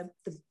one of the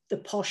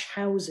posh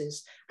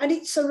houses. And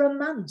it's a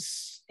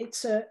romance.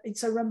 It's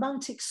a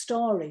romantic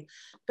story,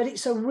 but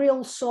it's a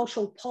real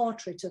social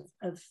portrait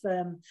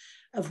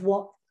of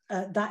what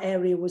that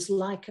area was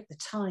like at the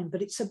time.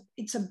 But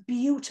it's a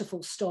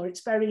beautiful story.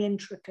 It's very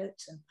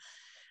intricate, and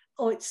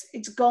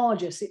it's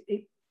gorgeous.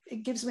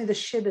 It gives me the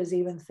shivers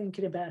even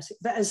thinking about it.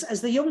 But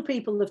as the young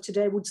people of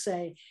today would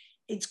say,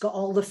 it's got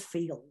all the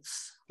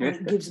feels.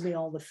 It gives me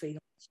all the feels.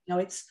 You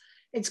know,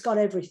 it's got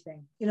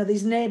everything. You know,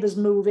 these neighbours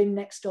move in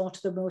next door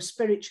to the most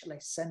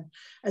spiritualists, and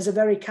as a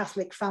very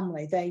Catholic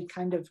family, they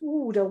kind of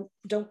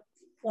don't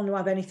want to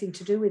have anything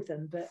to do with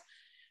them. But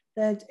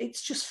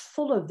it's just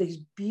full of these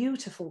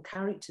beautiful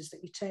characters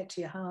that you take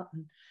to your heart.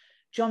 And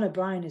John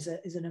O'Brien is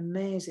an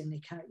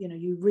amazingly, you know,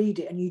 you read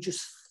it and you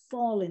just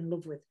fall in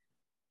love with him.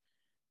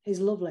 He's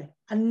lovely.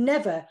 And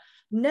never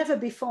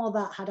before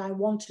that had I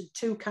wanted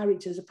two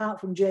characters,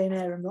 apart from Jane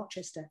Eyre and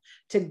Rochester,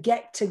 to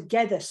get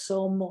together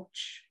so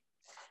much.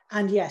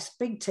 And yes,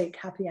 big tick,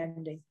 happy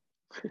ending.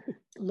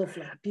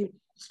 Lovely,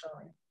 beautiful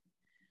story.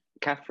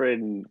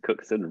 Catherine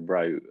Cookson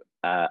wrote,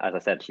 as I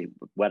said, she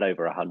well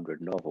over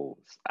 100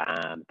 novels,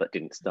 but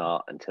didn't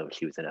start until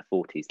she was in her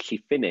 40s. She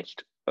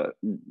finished,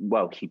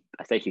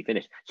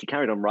 she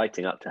carried on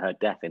writing up to her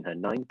death in her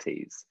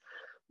 90s.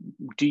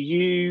 Do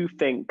you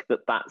think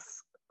that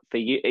that's for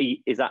you?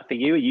 Is that for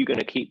you? Are you going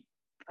to keep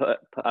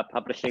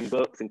publishing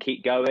books and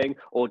keep going,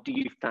 or do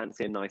you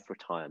fancy a nice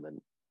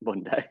retirement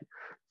one day?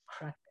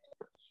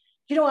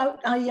 You know,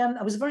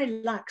 I was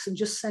very lax and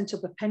just sent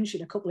up a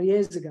pension a couple of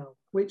years ago,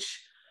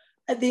 which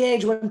at the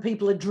age when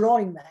people are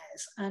drawing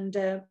theirs.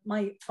 And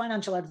my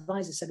financial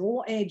advisor said, well,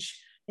 what age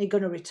are you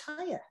going to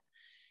retire?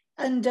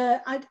 And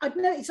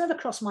it's never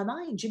crossed my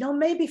mind. You know,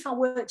 maybe if I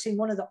worked in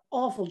one of the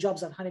awful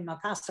jobs I've had in my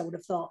past, I would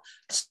have thought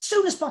as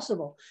soon as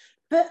possible.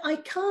 But I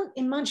can't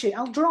imagine.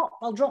 I'll drop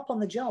on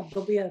the job.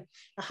 There'll be a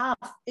half.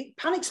 It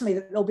panics me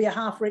that there'll be a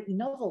half-written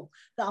novel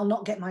that I'll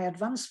not get my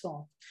advance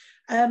for.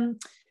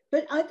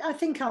 But I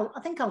think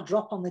I'll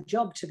drop on the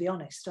job. To be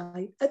honest,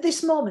 at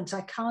this moment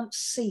I can't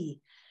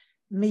see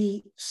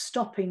me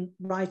stopping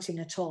writing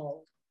at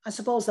all. I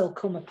suppose there'll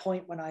come a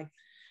point when I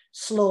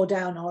slow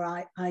down, or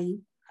I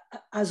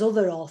as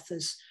other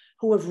authors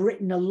who have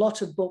written a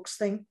lot of books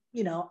think,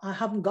 you know, I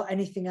haven't got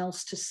anything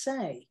else to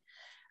say.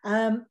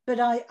 But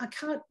I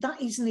can't,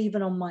 that isn't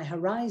even on my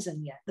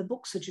horizon yet. The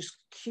books are just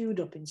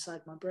queued up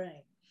inside my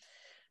brain.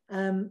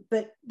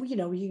 But, you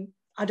know,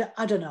 I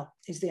don't know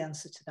is the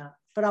answer to that.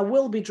 But I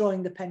will be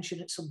drawing the pension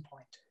at some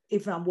point,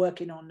 if I'm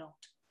working or not.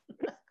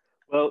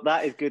 Well,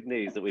 that is good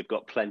news that we've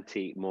got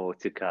plenty more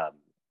to come.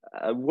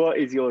 What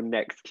is your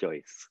next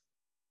choice?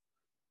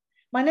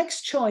 My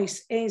next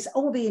choice is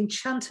The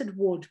Enchanted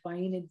Wood by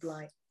Enid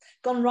Blyton.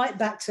 Gone right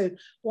back to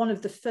one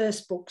of the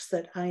first books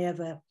that I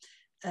ever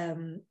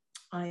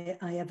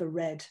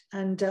read.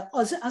 And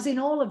as in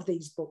all of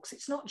these books,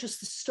 it's not just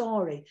the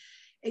story,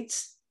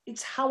 it's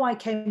how I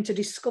came to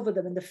discover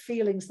them and the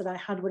feelings that I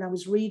had when I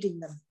was reading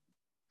them.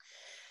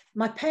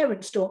 My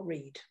parents don't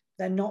read.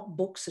 They're not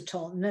books at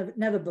all,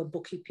 never were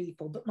booky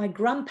people, but my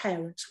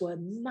grandparents were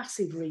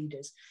massive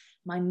readers.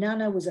 My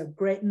nana was a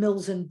great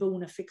Mills and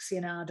Boon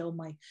aficionado.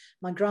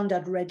 My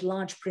granddad read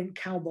large print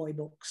cowboy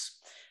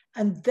books.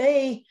 And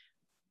they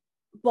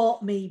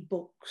bought me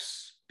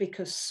books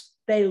because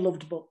they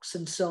loved books.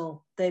 And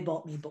so they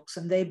bought me books,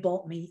 and they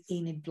bought me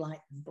Enid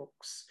Blyton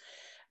books.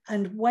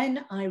 And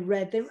when I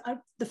read,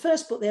 the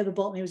first book they ever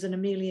bought me was an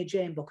Amelia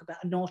Jane book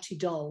about a naughty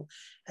doll.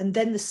 And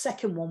then the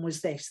second one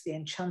was this, The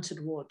Enchanted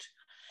Wood.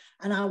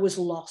 And I was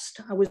lost.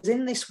 I was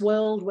in this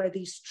world where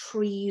these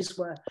trees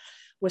were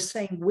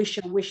saying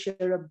wisher,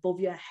 wisher above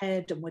your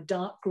head, and were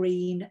dark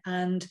green.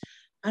 And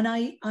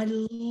I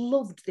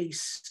loved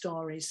these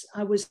stories.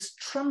 I was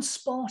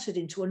transported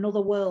into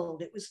another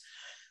world. It was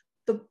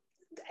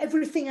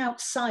everything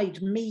outside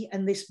me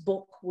and this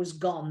book was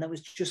gone. There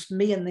was just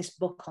me and this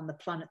book on the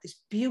planet,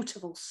 this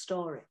beautiful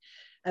story.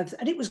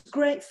 And it was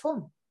great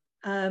fun,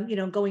 you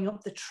know, going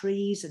up the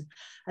trees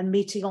and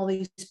meeting all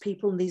these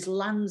people and these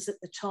lands at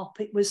the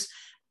top. It was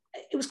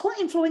quite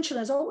influential.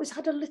 I've always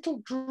had a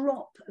little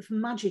drop of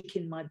magic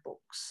in my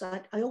books.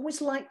 I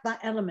always liked that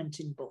element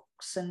in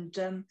books.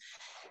 And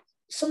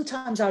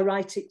sometimes I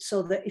write it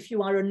so that if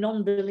you are a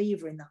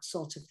non-believer in that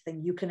sort of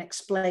thing, you can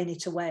explain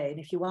it away. And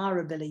if you are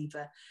a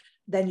believer,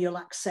 then you'll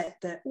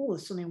accept that, oh,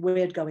 there's something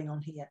weird going on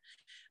here.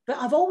 But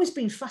I've always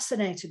been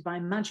fascinated by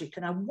magic,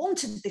 and I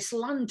wanted this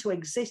land to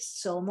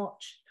exist so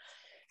much.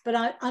 But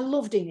I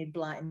loved Enid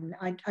Blyton.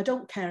 I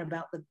don't care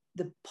about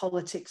the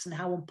politics and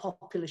how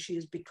unpopular she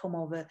has become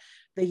over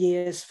the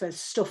years for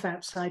stuff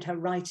outside her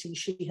writing.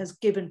 She has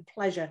given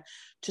pleasure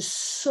to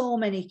so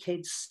many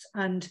kids,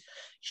 and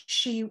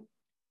she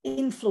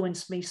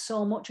influenced me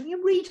so much. And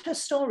you read her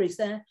stories,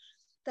 they're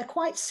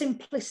quite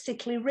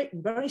simplistically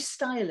written, very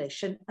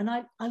stylish, and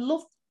I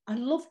loved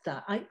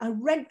that. I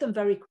read them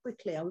very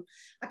quickly.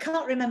 I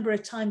can't remember a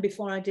time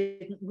before I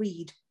didn't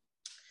read.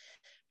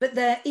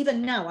 But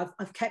even now,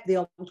 I've kept the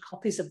old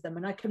copies of them,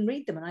 and I can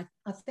read them, and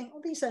I think,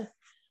 oh,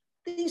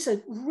 these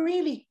are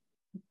really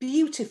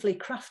beautifully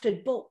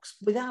crafted books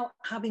without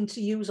having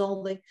to use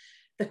all the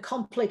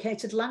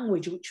complicated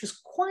language, which was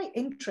quite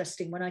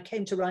interesting when I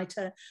came to write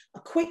a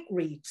quick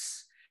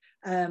reads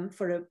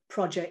for a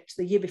project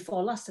the year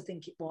before last, I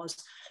think it was,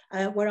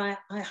 where I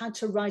had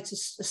to write a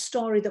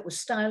story that was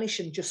stylish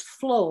and just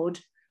flowed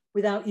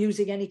without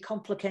using any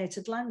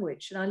complicated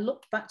language. And I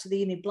looked back to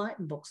the Enid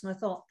Blyton books and I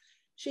thought,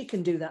 she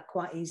can do that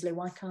quite easily,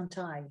 why can't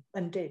I?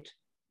 And did.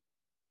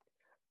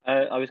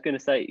 I was going to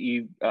say,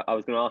 I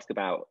was going to ask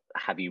about,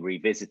 have you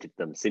revisited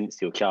them since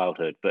your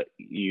childhood? But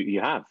you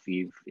have,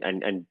 you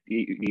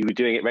were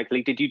doing it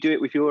regularly. Did you do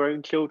it with your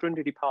own children?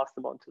 Did you pass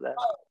them on to them?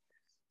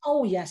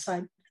 Oh yes,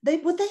 they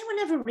were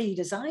never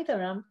readers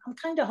either. I'm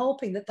kind of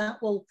hoping that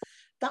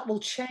will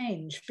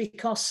change,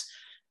 because,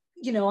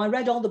 you know, I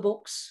read all the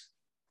books,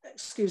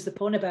 excuse the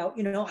pun, about,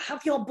 you know,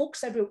 have your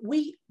books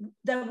everywhere.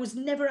 There was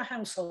never a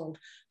household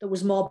that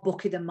was more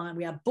booky than mine.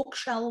 We had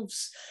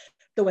bookshelves.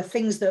 There were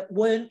things that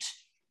weren't,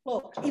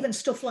 look, even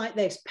stuff like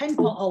this, pen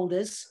pot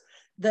holders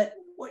that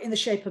were in the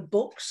shape of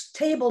books,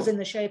 tables in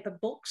the shape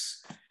of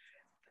books,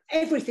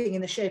 everything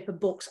in the shape of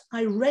books.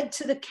 I read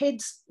to the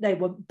kids. They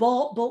were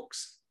bought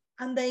books,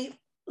 and they,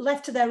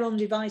 left to their own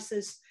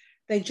devices,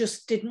 they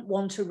just didn't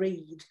want to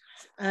read.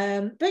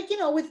 But, you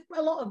know, with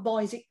a lot of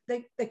boys,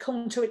 they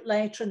come to it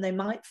later and they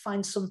might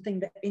find something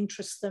that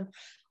interests them.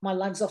 My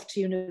lad's off to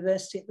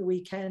university at the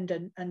weekend,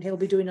 and he'll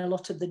be doing a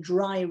lot of the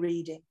dry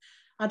reading.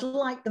 I'd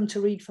like them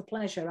to read for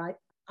pleasure.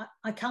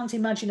 I can't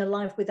imagine a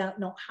life without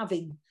not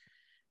having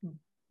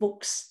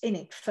books in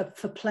it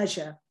for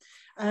pleasure.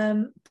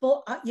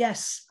 But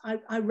yes,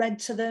 I read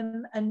to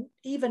them, and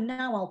even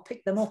now I'll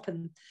pick them up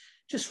and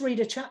just read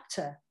a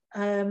chapter.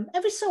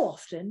 Every so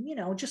often, you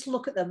know, just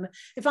look at them.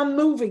 If I'm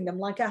moving them,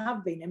 like I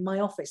have been in my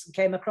office, and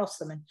came across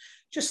them and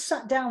just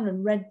sat down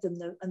and read them,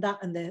 and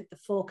the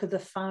Folk of the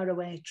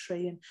Faraway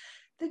Tree, and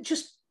they're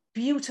just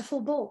beautiful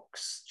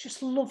books,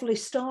 just lovely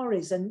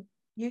stories. And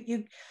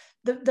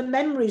the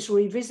memories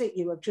revisit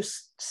you of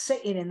just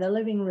sitting in the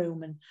living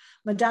room and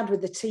my dad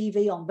with the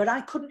TV on, but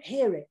I couldn't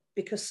hear it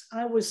because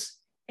I was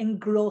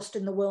engrossed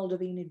in the world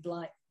of Enid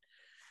Blyton.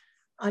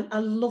 I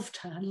loved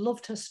her. I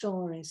loved her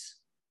stories.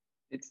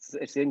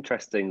 It's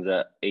interesting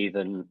that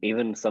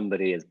even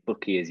somebody as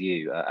booky as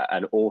you,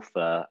 an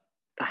author,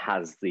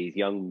 has these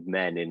young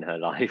men in her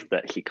life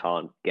that she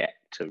can't get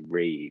to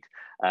read.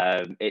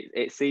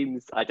 It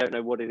seems, I don't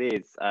know what it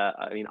is.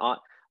 I mean,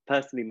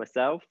 personally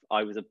myself,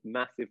 I was a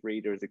massive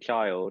reader as a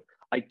child.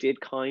 I did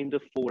kind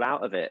of fall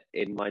out of it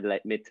in my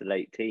mid to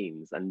late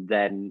teens, and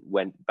then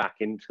went back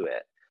into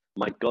it.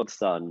 My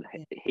godson,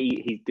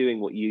 he's doing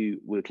what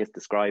you were just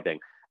describing.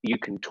 You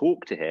can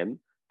talk to him,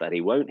 but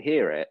he won't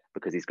hear it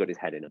because he's got his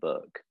head in a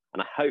book.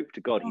 And I hope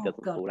to God he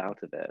doesn't fall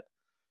out of it.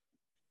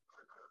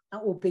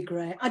 That would be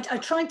great. I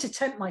tried to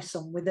tempt my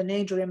son with an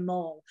Adrian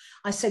Mole.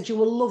 I said, you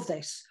will love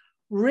this.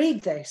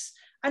 Read this.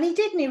 And he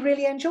did, and he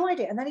really enjoyed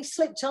it. And then he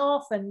slipped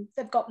off, and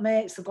they've got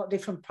mates, they've got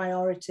different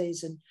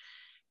priorities, and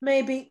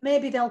maybe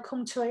they'll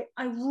come to it.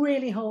 I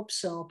really hope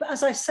so. But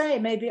as I say,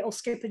 maybe it'll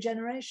skip a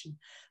generation.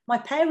 My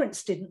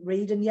parents didn't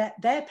read, and yet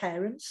their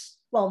parents,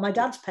 well, my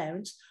dad's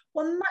parents,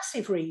 were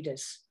massive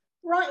readers,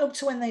 right up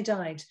to when they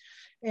died.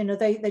 You know,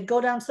 they'd go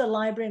down to the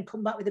library and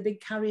come back with a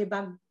big carrier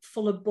bag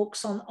full of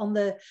books on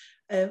the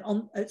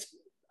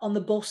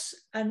bus,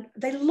 and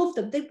they loved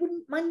them. They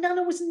wouldn't. My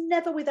nana was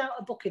never without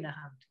a book in her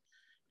hand,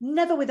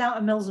 never without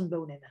a Mills and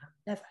Boon in her hand,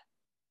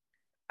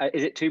 never.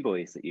 Is it two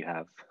boys that you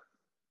have?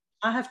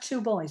 I have two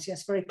boys,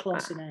 yes, very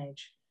close in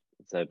age.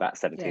 So about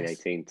 17, yes.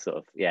 18, sort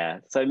of, yeah.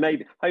 So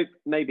maybe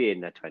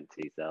in their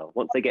 20s,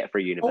 once they get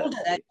through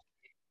university.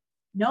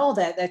 No,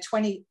 they're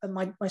 20.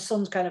 My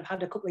son's kind of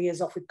had a couple of years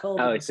off with COVID.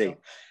 Oh, I see.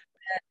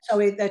 So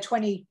they're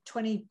 20,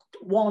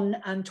 21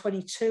 and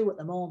 22 at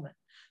the moment.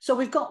 So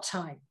we've got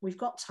time.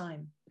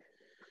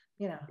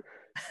 You know,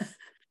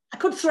 I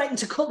could threaten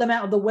to cut them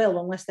out of the will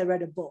unless they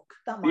read a book.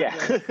 That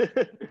might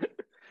work.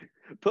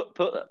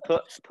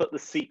 Put the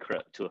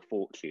secret to a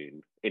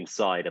fortune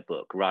inside a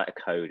book. Write a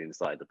code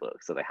inside the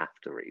book so they have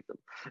to read them.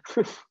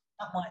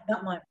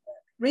 that might work.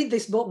 Read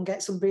this book and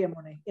get some beer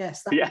money.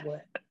 Yes, that would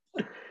work.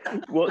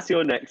 What's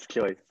your next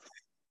choice?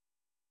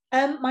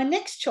 My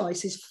next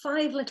choice is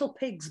Five Little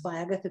Pigs by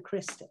Agatha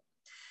Christie.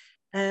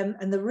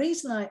 And the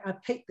reason I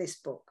picked this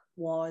book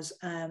was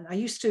I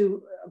used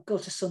to go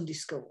to Sunday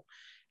school,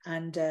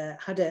 and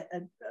had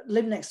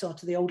lived next door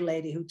to the old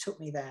lady who took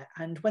me there.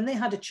 And when they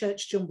had a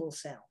church jumble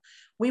sale,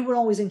 we were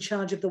always in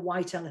charge of the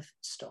White Elephant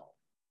stall.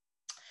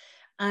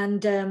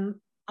 And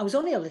I was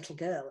only a little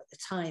girl at the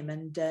time,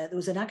 and there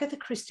was an Agatha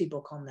Christie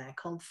book on there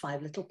called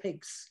Five Little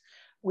Pigs,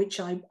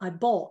 which I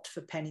bought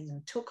for pennies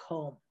and took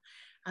home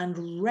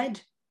and read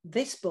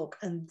this book,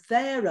 and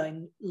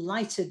therein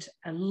lighted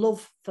a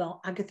love for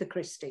Agatha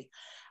Christie.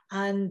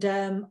 And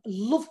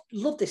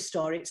love this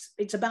story.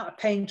 It's about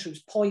a painter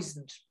who's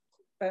poisoned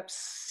about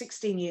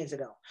 16 years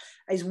ago.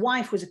 His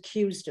wife was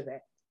accused of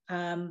it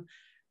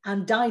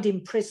and died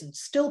in prison,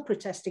 still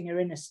protesting her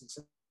innocence.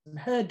 And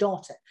her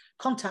daughter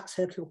contacts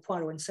Hercule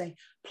Poirot and saying,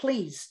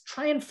 please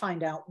try and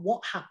find out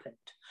what happened.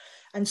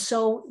 And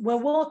so we're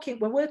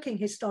working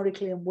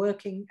historically and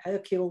working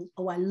Hercule.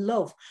 Oh, I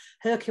love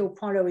Hercule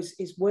Poirot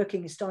is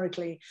working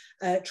historically,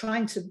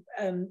 trying to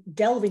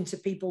delve into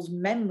people's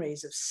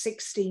memories of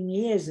 16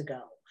 years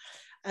ago.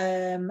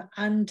 And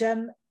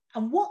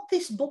what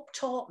this book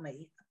taught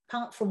me,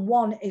 apart from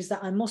one, is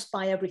that I must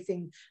buy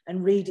everything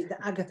and read it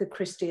that Agatha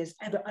Christie has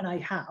ever, and I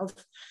have,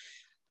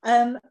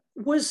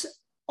 was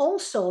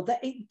also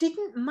that it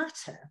didn't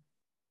matter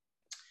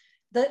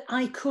that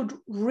I could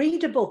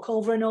read a book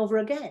over and over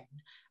again.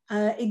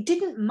 It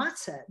didn't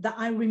matter that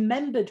I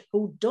remembered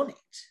who'd done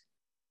it.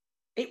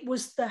 It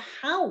was the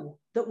how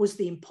that was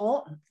the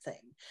important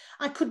thing.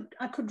 I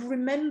could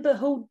remember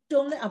who'd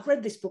done it. I've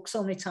read this book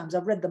so many times.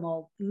 I've read them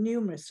all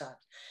numerous times.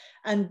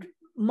 And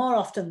more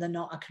often than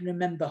not, I can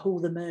remember who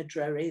the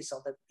murderer is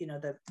or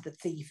the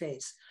thief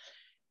is.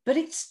 But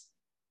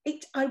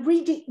I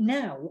read it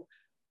now,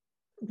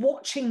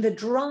 watching the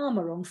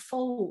drama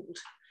unfold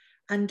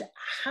and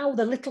how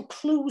the little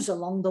clues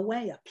along the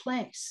way are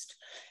placed.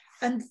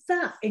 And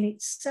that in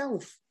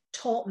itself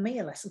taught me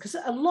a lesson, because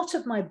a lot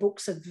of my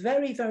books are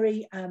very,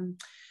 very,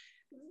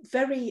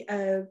 very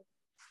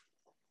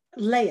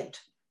layered.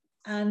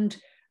 And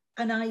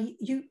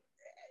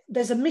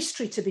there's a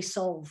mystery to be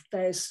solved.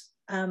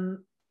 And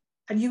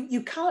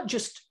you can't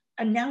just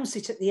announce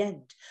it at the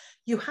end.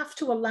 You have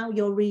to allow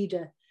your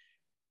reader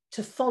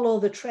to follow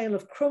the trail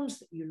of crumbs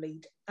that you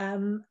lead.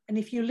 And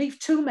if you leave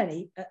too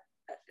many,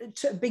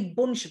 to a big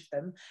bunch of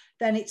them,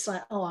 then it's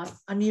like, oh,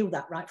 I knew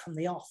that right from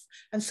the off.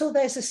 And so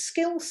there's a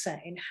skill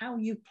set in how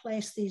you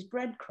place these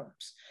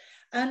breadcrumbs.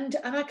 And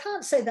I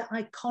can't say that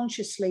I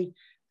consciously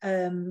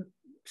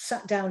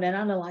sat down and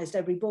analysed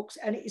every book.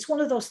 And it's one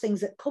of those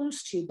things that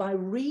comes to you by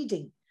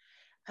reading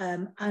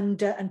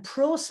and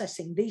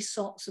processing these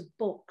sorts of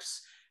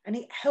books. And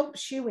it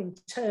helps you in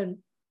turn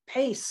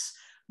pace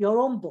your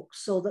own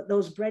books so that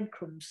those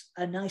breadcrumbs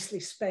are nicely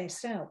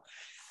spaced out.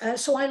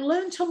 So I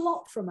learned a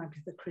lot from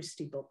Agatha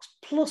Christie books.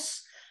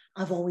 Plus,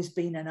 I've always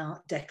been an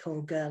Art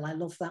Deco girl. I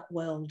love that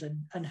world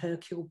and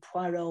Hercule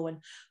Poirot, and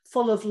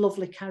full of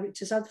lovely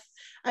characters.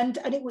 And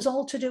it was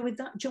all to do with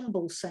that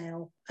jumble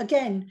sale.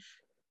 Again,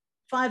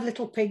 Five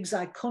Little Pigs,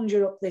 I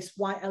conjure up this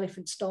white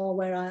elephant stall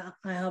where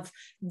I have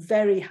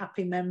very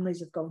happy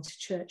memories of going to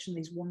church and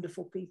these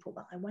wonderful people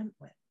that I went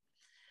with.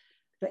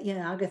 But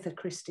yeah, Agatha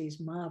Christie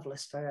is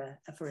marvellous for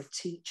a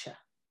teacher.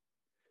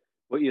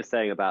 What you're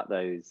saying about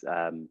those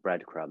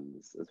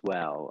breadcrumbs as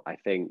well, I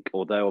think,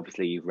 although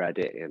obviously you've read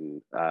it in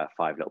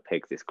Five Little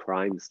Pigs, this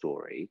crime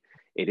story,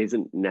 it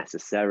isn't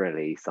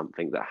necessarily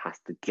something that has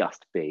to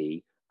just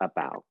be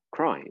about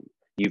crime.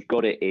 You've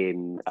got it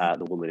in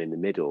The Woman in the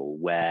Middle,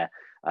 where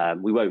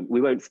we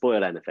won't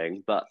spoil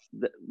anything, but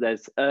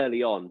there's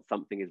early on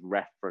something is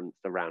referenced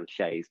around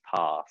Shay's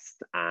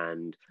past,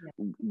 and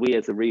we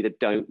as a reader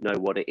don't know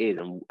what it is,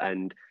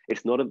 and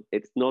it's not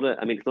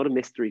a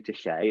mystery to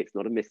Shay. It's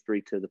not a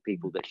mystery to the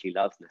people that she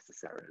loves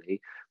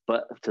necessarily,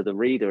 but to the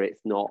reader,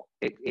 it's not.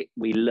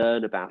 We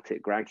learn about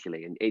it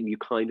gradually, and you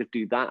kind of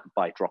do that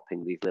by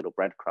dropping these little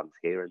breadcrumbs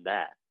here and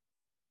there.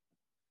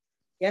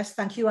 Yes,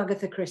 thank you,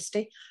 Agatha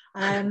Christie,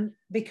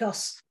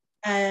 because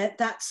I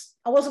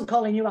wasn't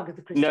calling you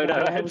Agatha Christie. No.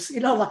 I was,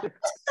 like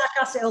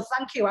sarcastic. Oh,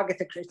 thank you,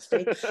 Agatha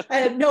Christie.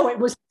 No, it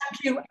was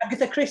thank you,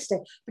 Agatha Christie,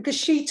 because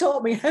she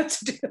taught me how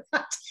to do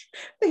that.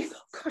 Oh,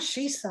 gosh,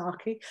 she's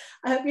sarky.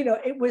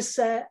 It was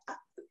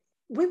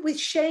with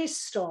Shay's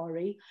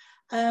story.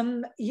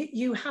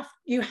 You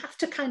have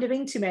to kind of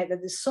intimate that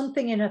there's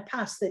something in her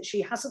past that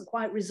she hasn't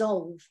quite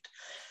resolved,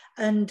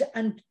 and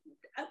I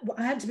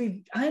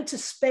had to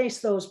space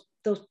those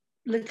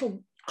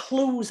little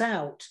clues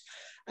out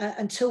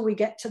until we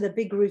get to the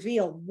big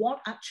reveal.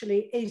 What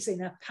actually is in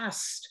her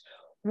past?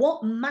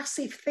 What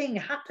massive thing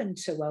happened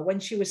to her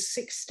when she was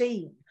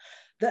 16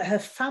 that her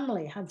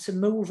family had to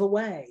move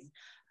away,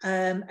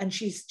 and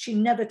she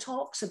never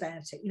talks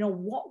about it.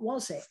 What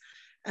was it?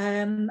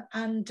 And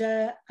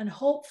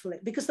hopefully,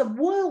 because the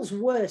world's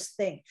worst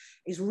thing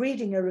is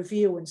reading a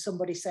review and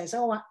somebody says,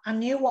 oh, I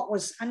knew what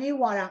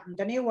happened,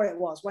 I knew what it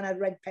was when I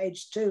read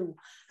page 2,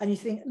 and you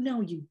think,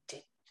 no, you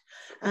didn't.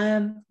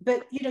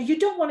 But you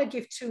don't want to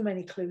give too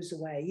many clues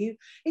away.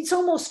 It's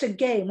almost a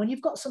game when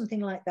you've got something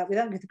like that with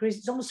Agatha Christie.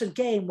 It's almost a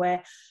game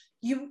where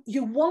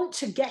you want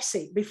to guess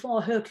it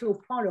before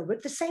Hercule Poirot, but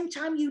at the same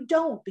time you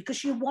don't,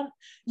 because you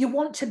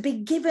want to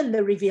be given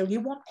the reveal. You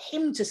want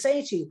him to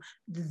say to you,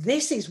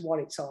 this is what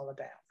it's all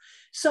about.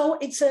 So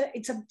it's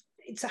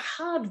a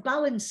hard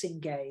balancing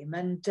game,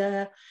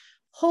 and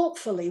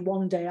hopefully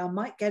one day I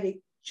might get it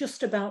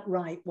just about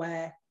right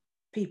where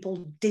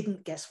people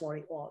didn't guess what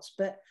it was.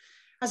 But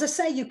as I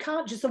say, you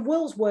can't just, the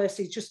world's worst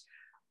is just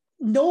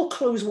no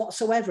clues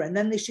whatsoever, and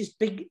then there's this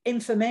big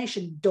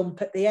information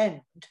dump at the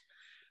end.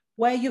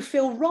 where you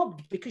feel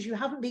robbed because you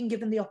haven't been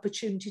given the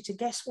opportunity to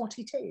guess what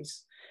it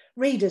is.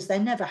 Readers, they're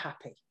never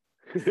happy.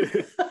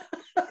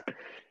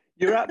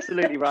 You're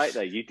absolutely right,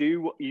 though. You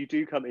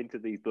do come into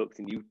these books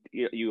and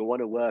you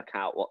want to work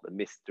out what the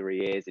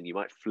mystery is, and you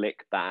might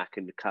flick back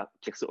and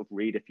just sort of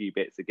read a few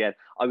bits again.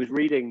 I was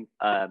reading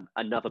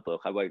another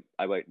book. I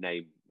won't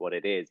name what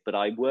it is, but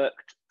I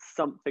worked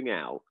something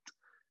out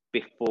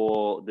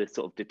before the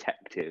sort of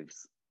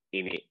detectives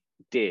in it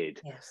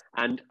did, yes.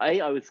 And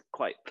I was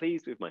quite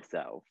pleased with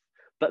myself.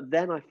 But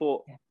then I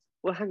thought,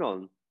 well, hang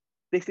on.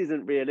 This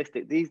isn't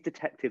realistic. These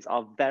detectives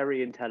are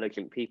very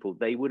intelligent people.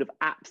 They would have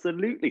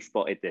absolutely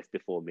spotted this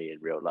before me in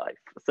real life.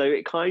 So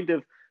it kind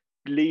of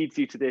leads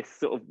you to this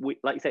sort of,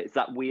 like you say, it's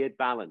that weird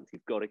balance.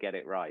 You've got to get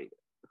it right.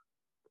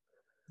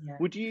 Yeah.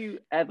 Would you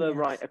ever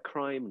write a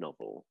crime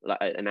novel, like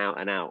an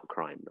out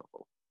crime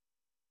novel?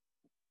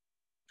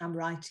 I'm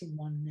writing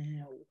one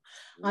now.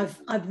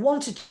 I've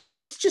wanted to,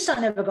 it's just I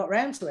never got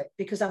around to it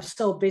because I'm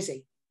so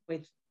busy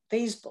with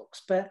these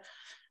books. But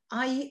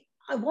I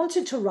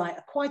wanted to write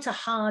quite a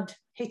hard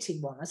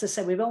hitting one. As I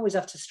said, we've always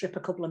have to strip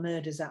a couple of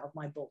murders out of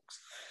my books.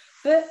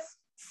 But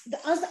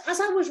as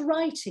I was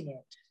writing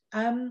it,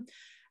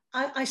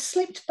 I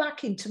slipped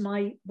back into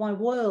my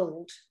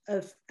world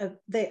of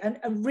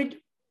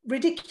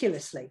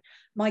ridiculously,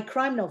 my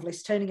crime novel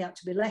is turning out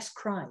to be less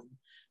crime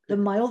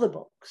than my other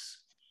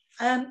books.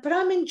 But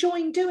I'm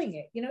enjoying doing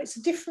it. You know, it's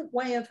a different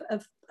way of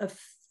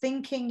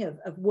thinking,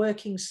 of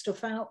working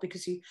stuff out,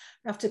 because you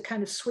have to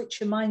kind of switch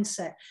your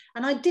mindset.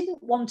 And I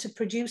didn't want to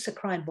produce a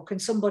crime book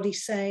and somebody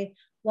say,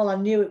 well, I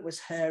knew it was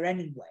her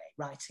anyway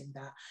writing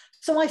that.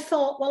 So I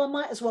thought, well, I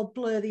might as well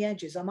blur the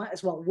edges. I might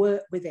as well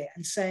work with it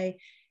and say,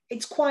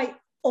 it's quite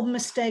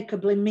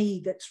unmistakably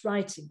me that's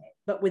writing it,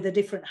 but with a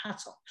different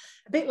hat on.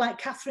 A bit like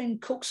Catherine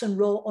Cookson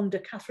wrote under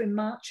Catherine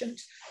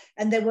Marchant,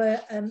 and they were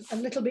a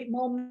little bit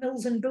more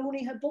Mills and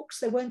Booney, her books.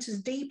 They weren't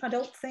as deep, I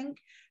don't think,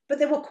 but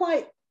they were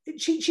quite,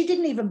 she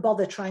didn't even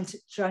bother trying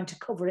to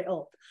cover it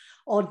up,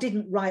 or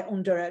didn't write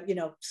under a,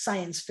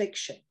 science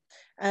fiction.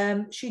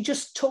 She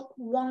just took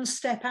one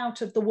step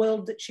out of the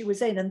world that she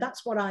was in, and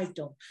that's what I've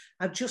done.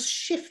 I've just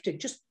shifted,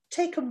 just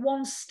taken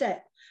one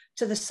step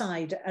to the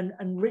side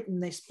and written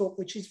this book,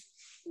 which is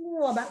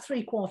about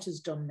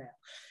 3/4 done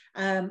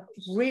now.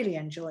 Really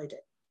enjoyed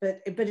it,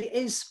 but it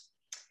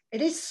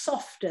is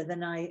softer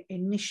than I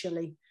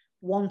initially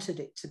wanted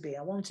it to be.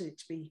 I wanted it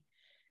to be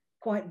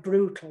quite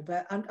brutal,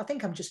 but I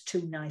think I'm just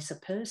too nice a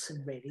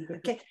person, really.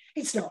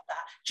 It's not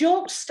that.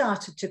 Jokes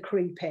started to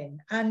creep in,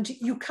 and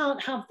you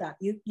can't have that.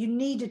 You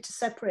needed to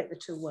separate the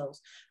two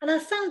worlds, and I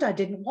found I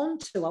didn't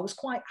want to. I was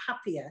quite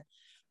happier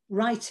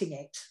writing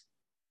it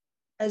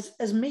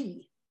as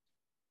me.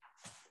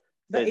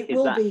 But it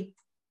will be.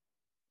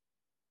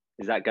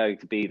 Is that going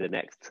to be the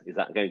next? Is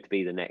that going to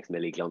be the next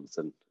Millie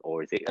Johnson,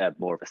 or is it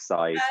more of a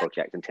side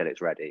project until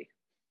it's ready?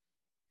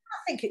 I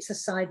think it's a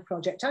side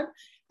project.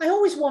 I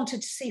always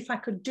wanted to see if I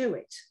could do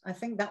it. I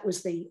think that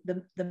was the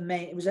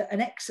main. It was an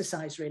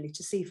exercise really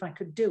to see if I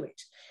could do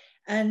it,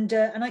 and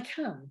I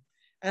can.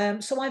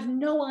 So I've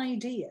no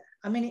idea.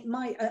 I mean, it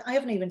might. I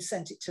haven't even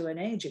sent it to an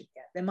agent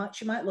yet.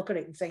 She might look at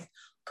it and think,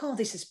 "God,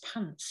 this is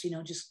pants."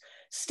 Just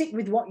stick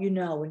with what you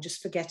know and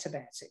just forget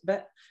about it.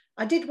 But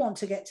I did want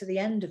to get to the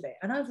end of it,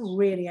 and I've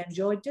really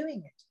enjoyed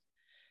doing it.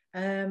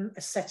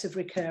 A set of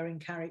recurring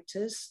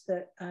characters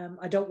that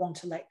I don't want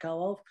to let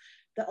go of,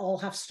 that all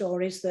have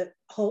stories that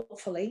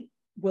hopefully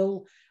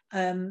will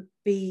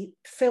be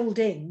filled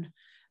in.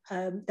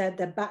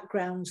 Their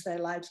backgrounds, their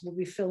lives will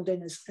be filled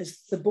in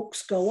as the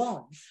books go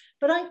on.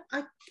 But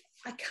I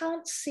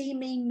can't see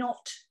me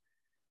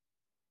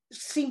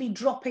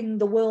dropping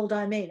the world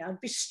I'm in.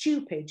 I'd be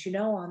stupid,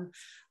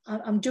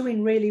 I'm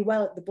doing really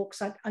well at the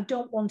books. I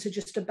don't want to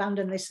just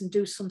abandon this and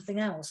do something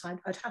else.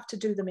 I'd have to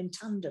do them in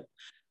tandem.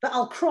 But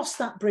I'll cross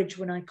that bridge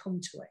when I come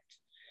to it.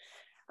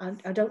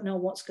 I don't know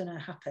what's going to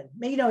happen.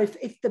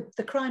 If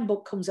the crime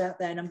book comes out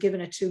there and I'm given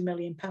a £2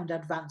 million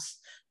advance,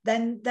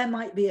 then there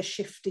might be a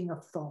shifting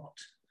of thought.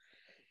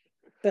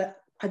 But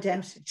I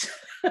doubt it.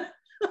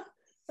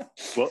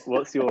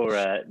 What's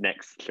your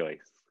next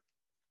choice?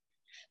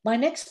 My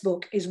next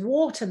book is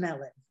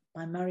Watermelon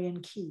by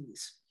Marian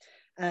Keyes,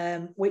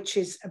 which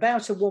is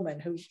about a woman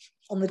who,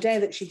 on the day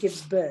that she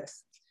gives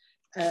birth,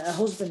 her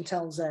husband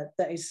tells her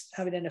that he's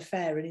having an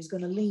affair and he's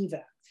going to leave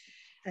her.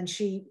 And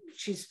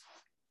she's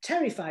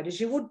terrified,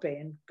 as you would be,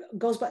 and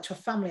goes back to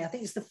her family. I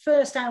think it's the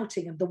first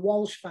outing of the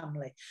Walsh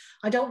family.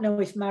 I don't know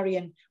if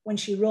Marian, when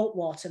she wrote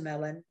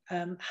Watermelon,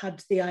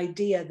 had the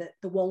idea that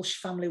the Walsh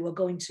family were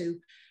going to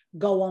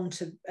go on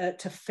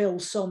to fill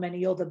so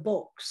many other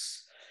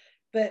books.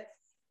 But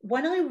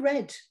when I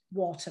read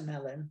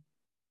Watermelon,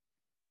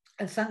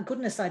 and thank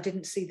goodness I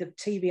didn't see the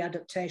TV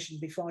adaptation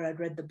before I'd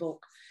read the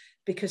book,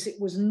 because it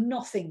was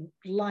nothing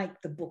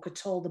like the book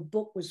at all. The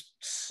book was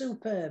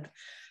superb.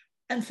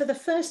 And for the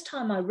first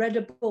time, I read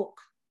a book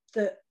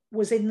that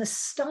was in the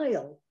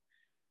style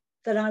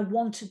that I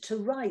wanted to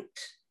write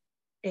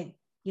in.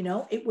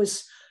 It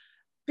was,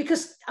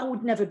 because I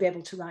would never be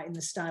able to write in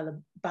the style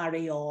of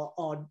Barry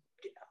or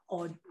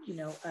you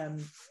know,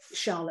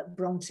 Charlotte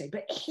Bronte.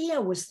 But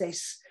here was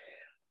this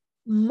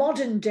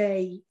modern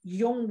day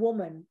young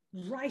woman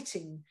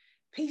writing.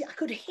 I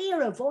could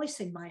hear her voice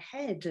in my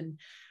head, and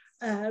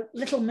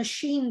little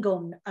machine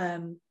gun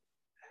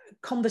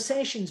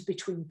conversations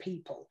between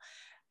people,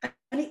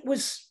 and it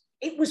was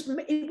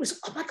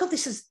oh my God,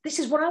 this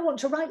is what I want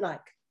to write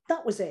like.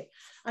 That was it.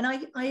 And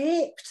I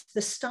aped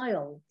the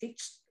style.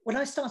 When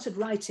I started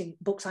writing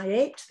books, I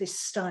aped this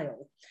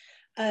style.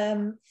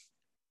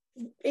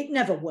 It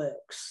never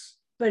works,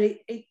 but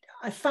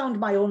I found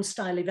my own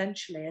style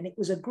eventually, and it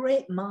was a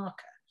great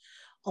marker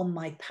on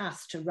my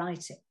path to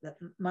writing that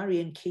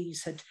Marian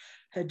Keyes had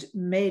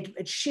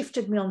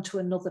shifted me onto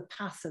another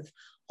path of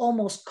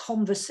almost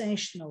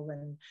conversational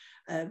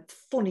and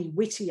funny,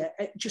 witty.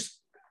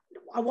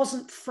 I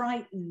wasn't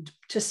frightened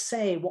to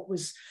say what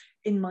was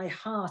in my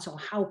heart or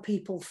how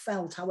people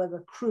felt,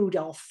 however crude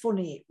or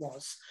funny it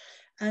was.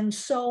 And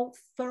so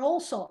for all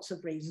sorts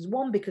of reasons,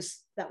 one,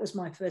 because that was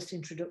my first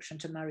introduction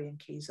to Marian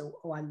Keyes,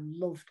 who I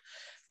loved,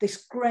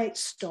 this great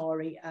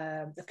story,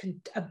 a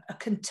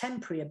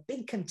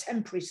big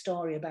contemporary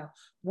story about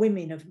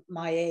women of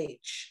my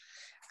age.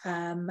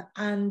 And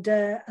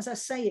as I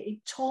say, it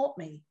taught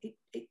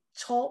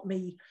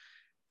me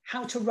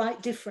how to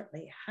write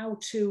differently, how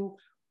to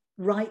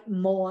write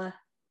more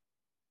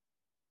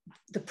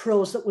the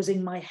prose that was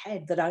in my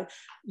head, that I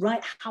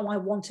write how I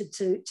wanted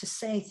to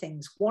say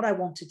things, what I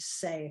wanted to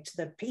say to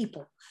the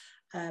people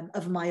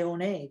of my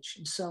own age.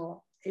 And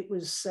so it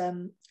was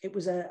a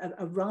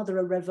rather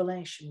a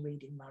revelation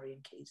reading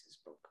Marian Keyes's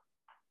book.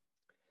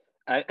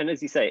 And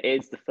as you say, it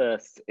is the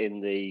first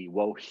in the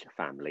Walsh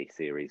family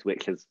series,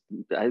 which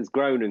has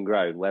grown and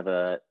grown,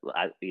 whether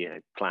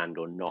planned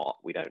or not,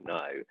 we don't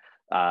know.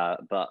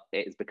 But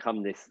it's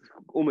become this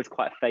almost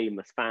quite a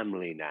famous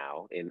family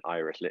now in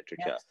Irish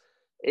literature. Yes.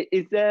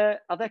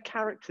 Are there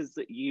characters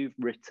that you've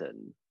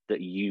written that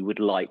you would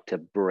like to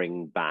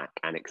bring back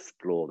and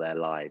explore their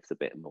lives a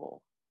bit more?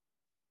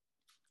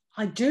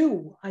 I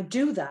do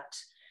that.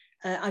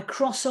 I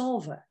cross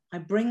over, I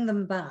bring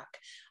them back.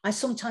 I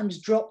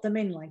sometimes drop them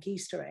in like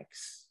Easter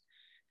eggs,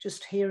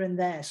 just here and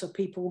there. So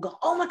people will go,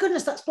 oh my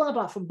goodness, that's blah,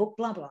 blah from book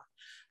blah, blah.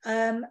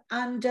 And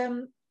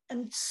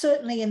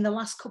certainly in the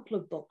last couple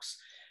of books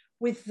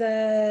with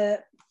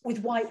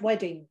White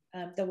Wedding,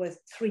 there were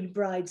 3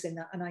 brides in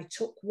that, and I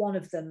took one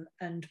of them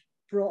and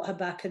brought her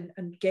back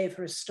and gave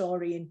her a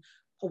story in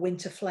A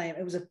Winter Flame.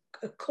 It was a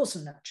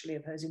cousin actually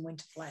of hers in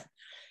Winter Flame.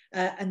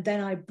 And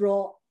then I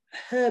brought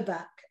her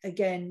back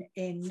again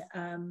in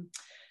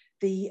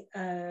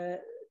the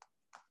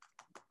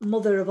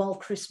Mother of All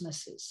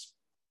Christmases.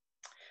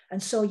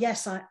 And so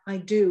yes, I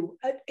do.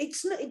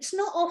 It's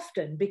not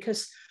often,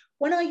 because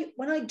when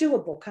I do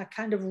a book, I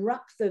kind of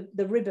wrap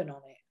the ribbon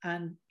on it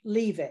and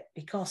leave it,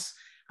 because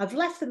I've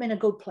left them in a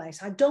good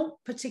place. I don't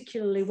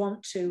particularly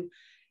want to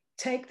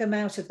take them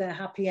out of their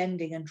happy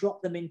ending and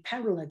drop them in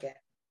peril again.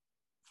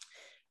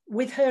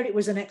 With her, it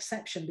was an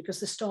exception, because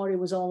the story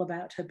was all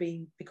about her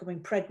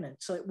becoming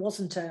pregnant. So it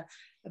wasn't a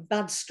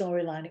bad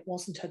storyline. It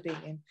wasn't her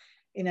being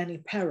in any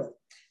peril.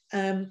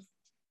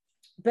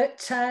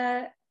 But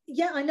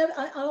yeah, I know.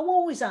 I'm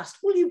always asked,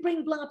 will you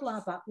bring blah,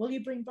 blah back? Will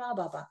you bring blah,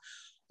 blah back?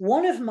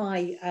 One of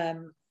my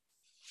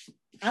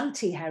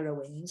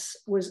anti-heroines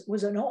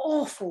was an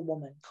awful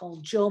woman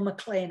called Jo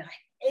McLean. I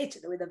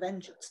hated her with a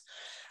vengeance.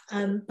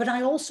 But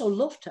I also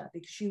loved her,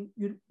 because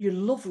you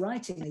love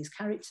writing these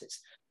characters.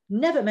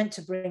 Never meant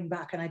to bring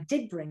back, and I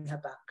did bring her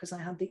back because I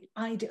had the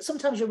idea.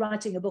 Sometimes you're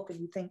writing a book and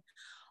you think,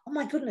 oh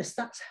my goodness,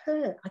 that's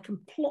her. I can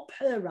plop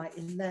her right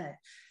in there.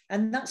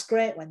 And that's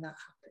great when that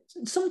happens.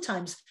 And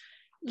sometimes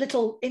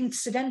little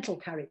incidental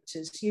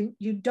characters,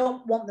 you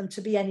don't want them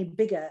to be any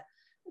bigger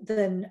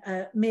than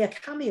mere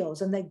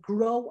cameos, and they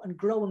grow and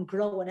grow and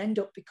grow and end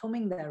up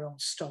becoming their own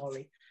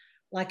story.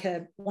 Like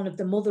one of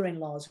the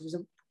mother-in-laws was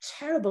a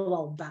terrible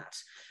old bat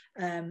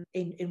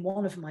in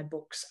one of my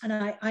books, and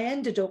I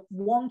ended up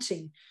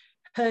wanting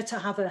her to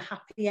have a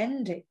happy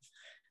ending,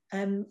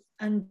 and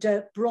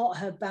brought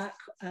her back,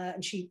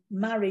 and she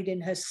married in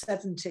her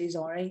 70s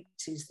or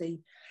 80s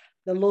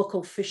the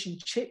local fish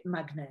and chip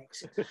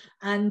magnate.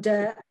 And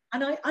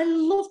I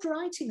loved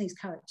writing these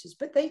characters,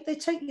 but they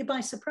take you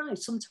by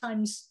surprise.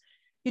 Sometimes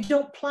you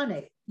don't plan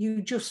it.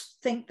 You just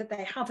think that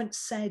they haven't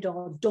said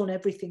or done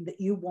everything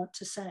that you want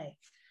to say.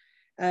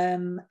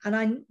 And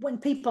when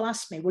people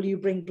ask me, will you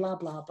bring blah,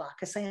 blah back?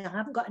 I say, I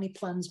haven't got any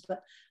plans,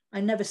 but I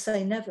never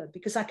say never,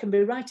 because I can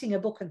be writing a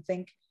book and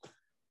think,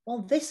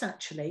 well, this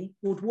actually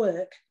would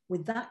work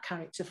with that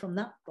character from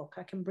that book.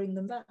 I can bring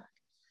them back.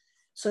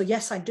 So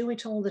yes, I do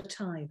it all the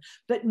time,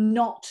 but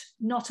not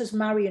as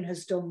Marian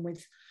has done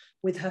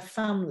with her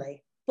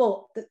family.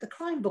 But the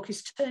crime book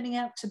is turning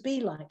out to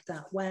be like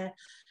that, where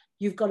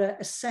you've got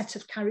a set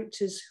of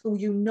characters who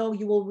you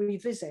will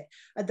revisit.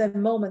 At the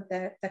moment,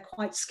 they're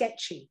quite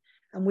sketchy.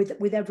 And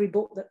with every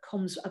book that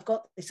comes, I've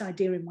got this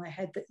idea in my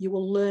head that you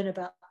will learn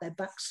about their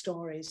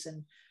backstories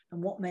and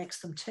what makes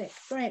them tick.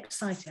 Very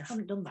exciting. I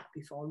haven't done that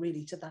before,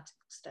 really, to that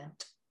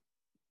extent.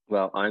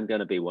 Well, I'm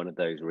going to be one of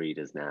those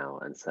readers now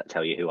and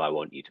tell you who I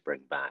want you to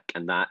bring back,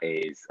 and that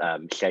is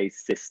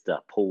Shay's sister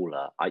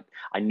Paula.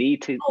 I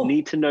need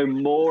to know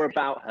more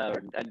about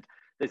her, and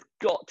there's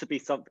got to be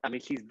something. I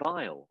mean, she's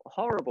vile,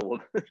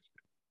 horrible.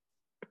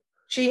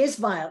 She is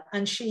vile,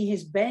 and she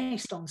is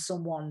based on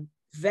someone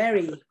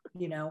very,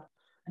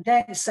 I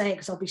dare say it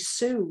because I'll be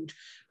sued.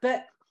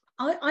 But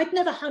I'd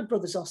never had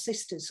brothers or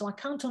sisters, so I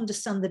can't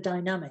understand the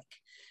dynamic.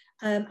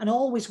 And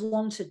always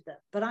wanted them.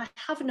 But I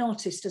have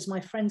noticed as my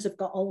friends have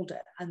got older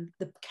and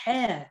the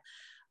care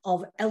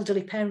of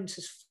elderly parents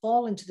has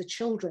fallen to the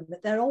children,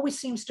 that there always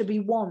seems to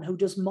be one who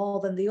does more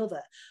than the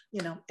other.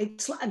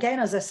 It's again,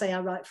 as I say, I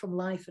write from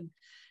life, and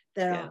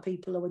there are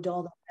people who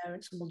adore their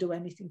parents and will do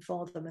anything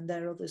for them, and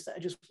there are others that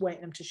are just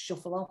waiting them to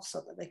shuffle off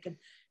so that they can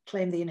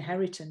claim the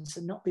inheritance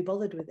and not be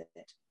bothered with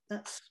it.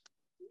 That's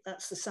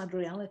the sad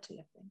reality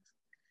of things.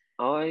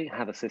 I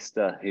have a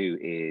sister who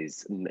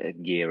is a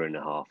year and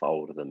a half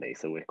older than me,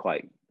 so we're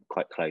quite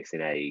close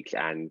in age,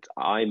 and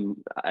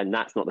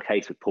that's not the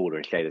case with Paula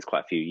and Shay. There's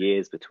quite a few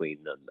years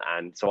between them,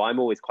 and so I'm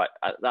always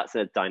that's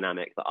a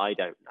dynamic that I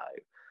don't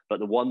know. But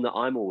the one that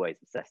I'm always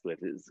obsessed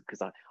with is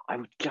because I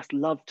would just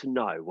love to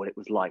know what it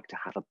was like to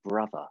have a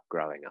brother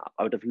growing up.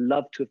 I would have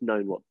loved to have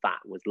known what that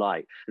was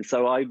like, and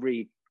so I'll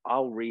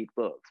read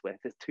books where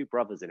if there's two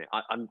brothers in it,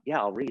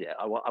 I'll read it.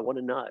 I want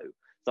to know.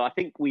 So I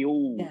think we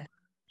all. Yeah.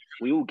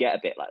 We all get a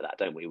bit like that,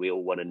 don't we? We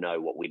all want to know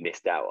what we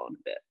missed out on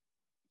a bit.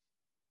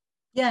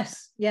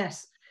 Yes.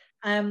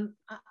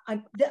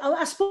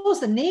 I suppose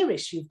the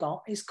nearest you've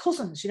got is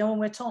cousins. When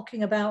we're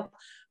talking about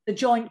the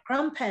joint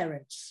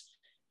grandparents,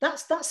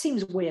 that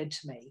seems weird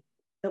to me,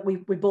 that we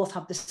both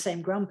have the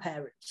same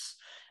grandparents.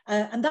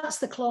 And that's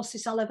the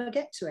closest I'll ever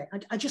get to it.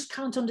 I just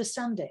can't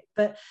understand it.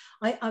 But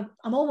I'm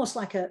almost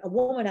like a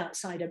woman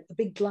outside a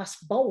big glass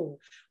bowl,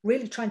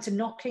 really trying to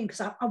knock in,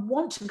 because I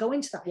want to go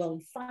into that world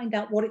and find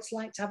out what it's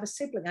like to have a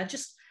sibling.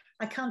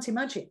 I can't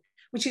imagine,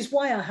 which is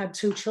why I had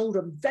two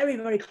children very,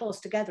 very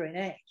close together in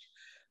age.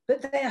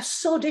 But they are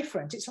so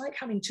different. It's like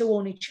having two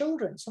only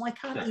children. So I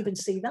can't even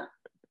see that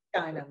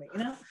dynamic,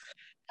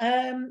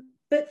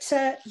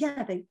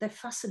 they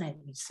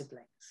fascinate me,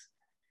 siblings.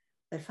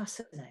 They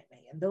fascinate me.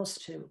 And those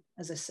two,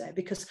 as I say,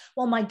 because,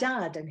 my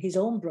dad and his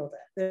own brother,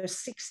 there's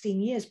 16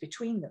 years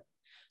between them.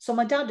 So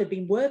my dad had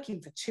been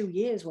working for 2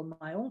 years when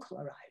my uncle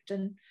arrived,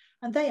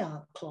 and they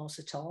aren't close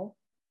at all.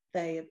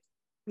 They've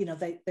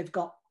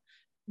got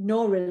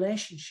no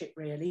relationship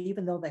really,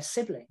 even though they're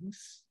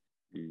siblings.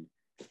 Mm.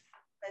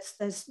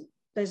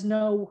 There's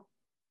no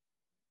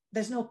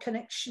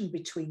connection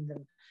between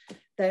them.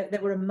 They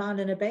were a man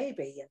and a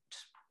baby, and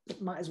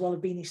it might as well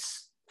have been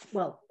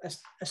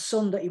a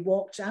son that he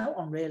walked out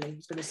on, really. I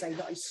was going to say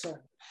not his son,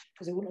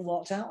 because he wouldn't have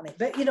walked out on it.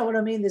 But you know what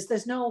I mean?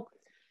 There's no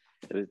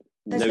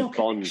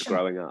bond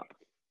growing up.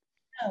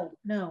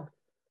 No.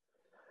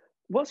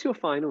 What's your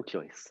final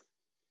choice?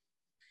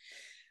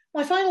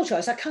 My final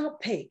choice, I can't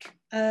pick.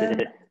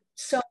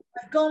 So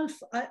I've gone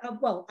for,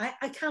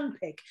 I can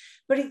pick,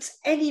 but it's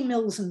Eddie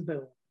Mills and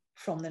Boon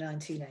from the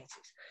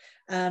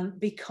 1980s,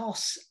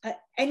 because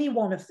any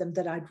one of them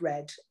that I'd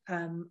read,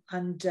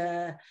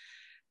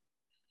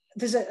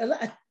 there's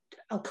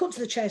I'll cut to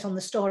the chase on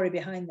the story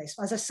behind this.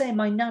 As I say,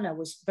 my nana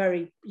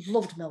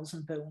loved Mills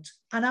and Boon,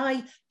 and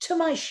I, to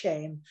my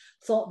shame,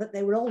 thought that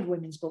they were old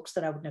women's books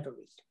that I would never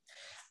read.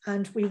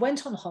 And we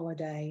went on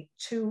holiday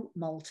to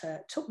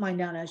Malta, took my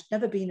nana, she'd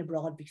never been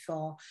abroad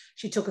before.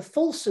 She took a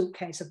full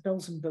suitcase of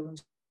Mills and Boon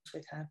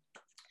with her.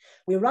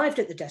 We arrived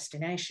at the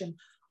destination.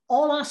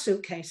 All our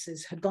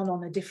suitcases had gone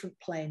on a different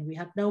plane. We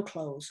had no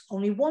clothes.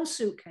 Only one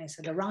suitcase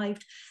had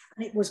arrived,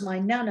 and it was my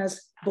nana's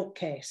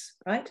bookcase,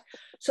 right?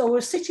 So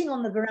we're sitting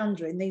on the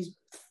veranda in these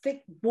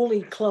thick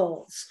woolly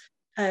clothes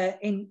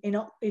in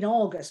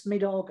August,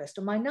 mid-August,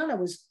 and my nana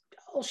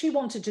all she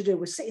wanted to do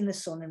was sit in the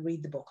sun and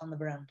read the book on the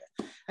veranda.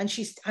 And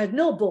I had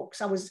no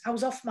books. I was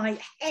off my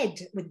head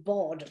with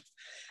boredom.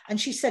 And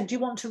she said, "Do you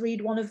want to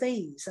read one of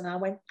these?" And I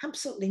went,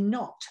 "Absolutely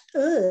not."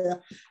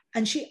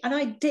 And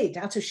I did,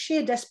 out of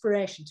sheer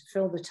desperation to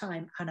fill the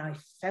time, and I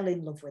fell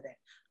in love with it.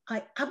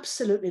 I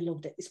absolutely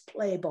loved it. This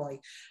playboy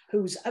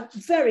who's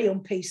very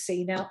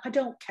un-PC now. I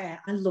don't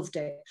care. I loved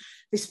it.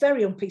 This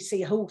very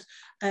un-PC who,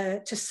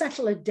 to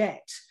settle a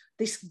debt,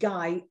 this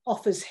guy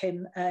offers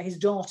him his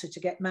daughter to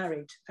get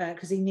married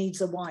because he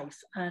needs a wife.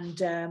 And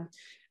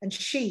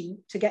she,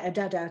 to get her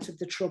dad out of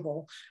the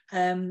trouble,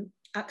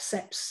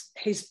 accepts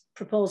his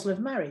proposal of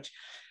marriage.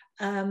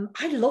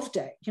 I loved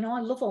it.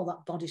 I love all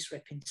that body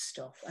stripping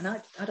stuff. And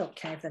I don't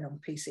care if they're on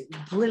PC. It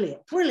was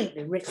brilliant,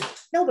 brilliantly written.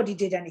 Nobody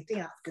did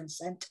anything out of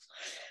consent.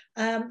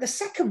 The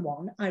second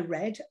one I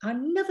read, I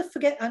never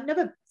forget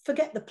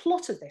the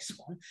plot of this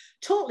one.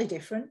 Totally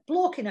different.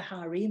 Bloke in a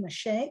harem, a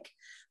sheikh,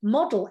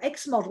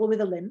 ex-model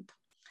with a limp.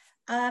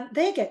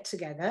 They get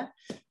together,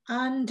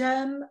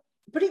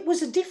 but it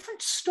was a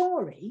different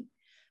story,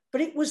 but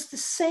it was the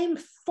same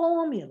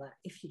formula,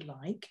 if you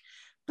like.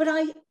 But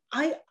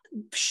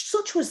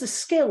such was the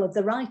skill of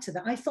the writer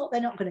that I thought they're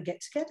not going to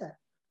get together.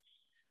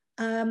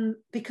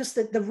 Because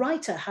the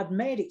writer had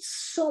made it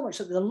so much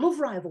that the love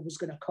rival was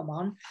going to come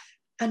on.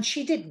 And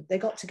she didn't. They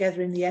got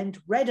together in the end,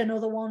 read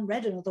another one.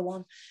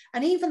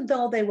 And even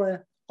though they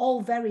were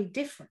all very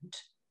different,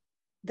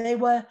 they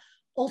were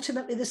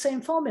ultimately the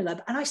same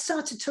formula. And I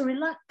started to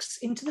relax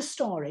into the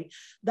story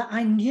that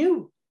I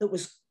knew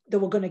they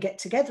were going to get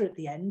together at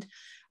the end.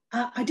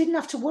 I didn't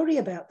have to worry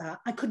about that.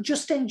 I could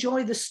just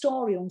enjoy the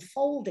story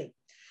unfolding.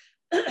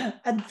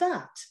 And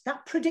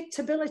that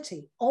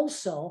predictability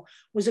also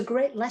was a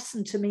great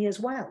lesson to me as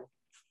well.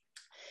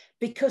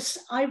 Because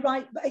I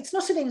write, it's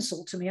not an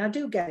insult to me, I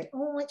do get it.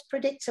 Oh, it's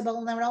predictable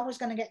and they're always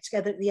going to get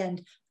together at the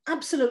end.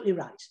 Absolutely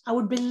right. I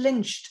would be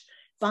lynched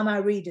by my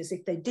readers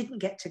if they didn't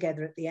get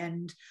together at the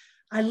end.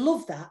 I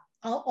love that.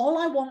 All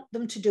I want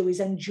them to do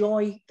is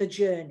enjoy the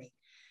journey,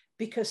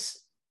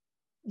 because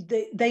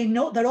they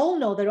all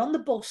know they're on the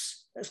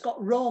bus that's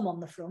got Rome on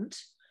the front,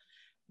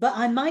 but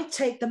I might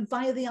take them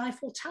via the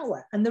Eiffel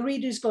Tower and the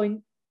reader's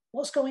going,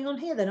 what's going on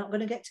here? They're not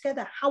going to get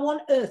together. How on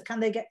earth can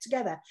they get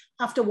together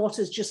after what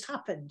has just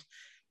happened?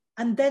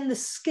 And then the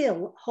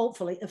skill,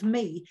 hopefully, of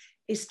me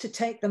is to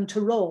take them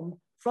to Rome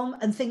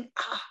and think,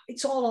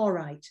 it's all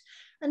right.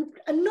 And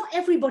not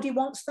everybody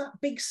wants that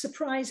big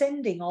surprise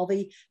ending, or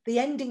the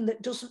ending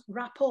that doesn't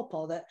wrap up,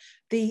 or that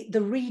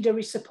the reader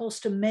is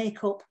supposed to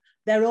make up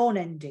their own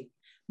ending.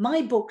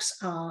 My books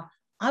are,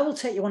 I will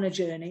take you on a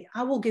journey.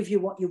 I will give you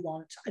what you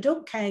want. I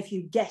don't care if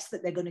you guess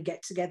that they're going to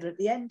get together at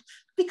the end,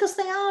 because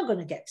they are going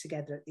to get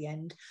together at the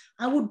end.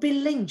 I would be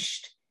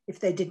lynched if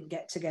they didn't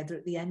get together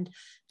at the end,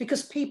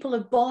 because people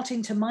have bought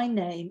into my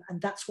name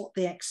and that's what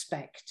they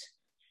expect.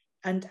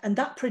 And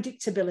that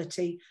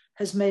predictability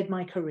has made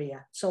my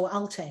career. So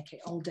I'll take it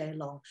all day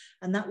long.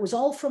 And that was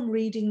all from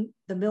reading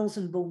the Mills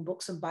and Boon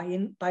books and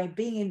by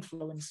being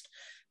influenced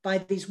by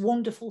these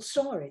wonderful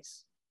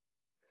stories.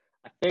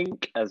 I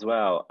think as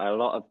well, a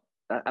lot of,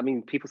 I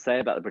mean, people say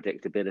about the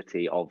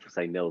predictability of,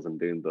 say, Mills and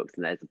Boon books,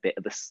 and there's a bit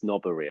of a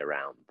snobbery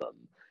around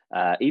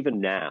them, even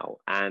now.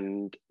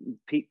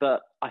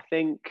 But I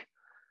think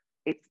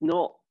it's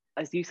not,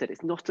 as you said,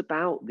 it's not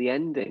about the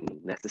ending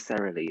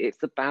necessarily.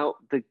 It's about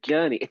the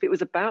journey. If it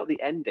was about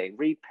the ending,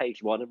 read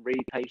page 1 and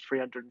read page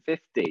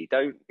 350.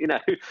 Don't,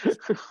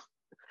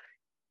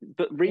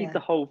 but read the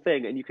whole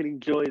thing and you can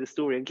enjoy the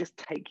story and just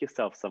take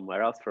yourself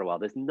somewhere else for a while.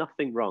 There's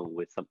nothing wrong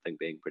with something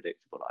being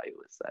predictable, I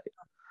always say.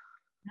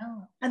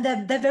 No, and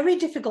they're very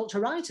difficult to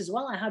write as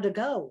well. I had a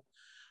go.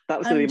 That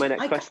was going to be my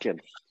next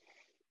question.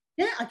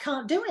 Yeah, I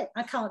can't do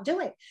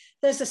it.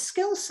 There's a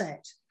skill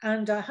set,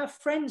 and I have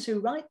friends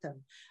who write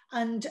them,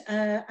 and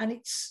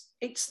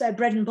it's their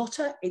bread and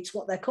butter. It's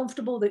what they're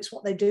comfortable with. It's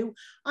what they do.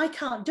 I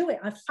can't do it.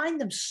 I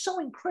find them so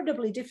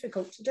incredibly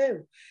difficult to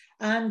do,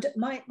 and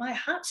my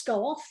hats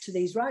go off to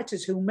these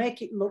writers who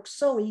make it look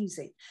so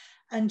easy.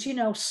 And,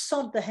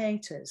 sod the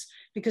haters,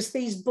 because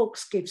these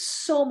books give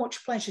so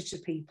much pleasure to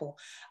people.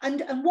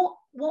 And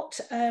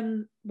what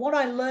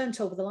I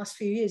learned over the last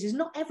few years is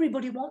not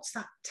everybody wants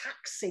that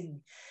taxing,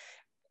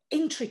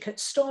 intricate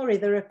story.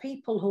 There are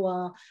people who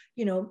are,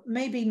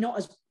 maybe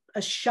not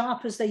as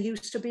sharp as they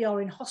used to be, or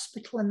in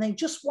hospital, and they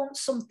just want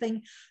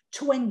something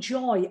to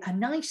enjoy, a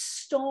nice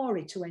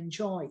story to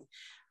enjoy.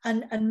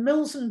 And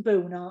Mills and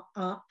Boon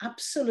are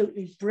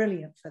absolutely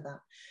brilliant for that.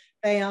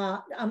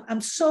 I'm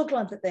so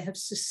glad that they have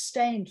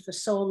sustained for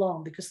so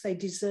long, because they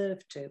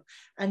deserve to.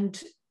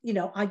 And,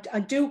 I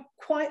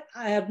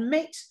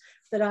admit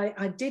that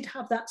I did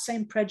have that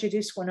same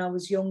prejudice when I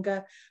was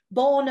younger,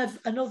 born of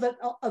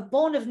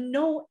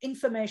no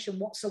information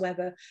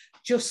whatsoever,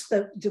 just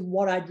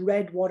what I'd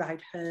read, what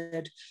I'd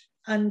heard.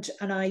 And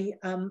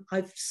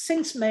I've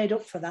since made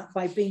up for that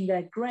by being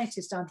their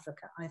greatest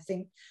advocate. I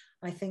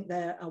think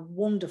they're a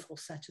wonderful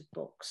set of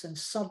books, and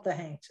sod the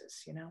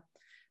haters,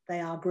 They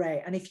are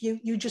great. And if you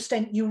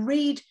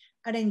read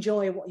and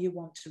enjoy what you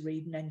want to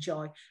read and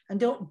enjoy, and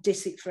don't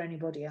diss it for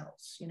anybody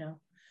else,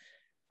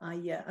 I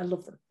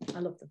love them.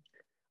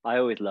 I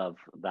always love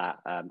that.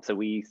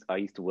 So I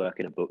used to work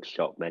in a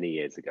bookshop many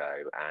years ago,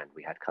 and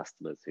we had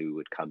customers who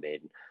would come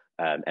in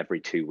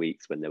every 2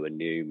 weeks when there were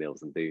new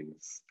Mills and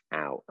Boons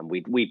out, and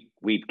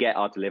we'd get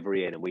our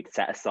delivery in, and we'd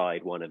set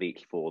aside one of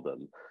each for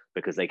them,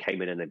 because they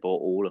came in and they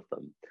bought all of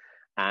them.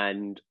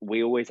 And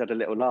we always had a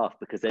little laugh,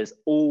 because there's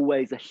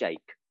always a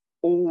shake.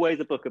 Always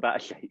a book about a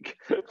shake.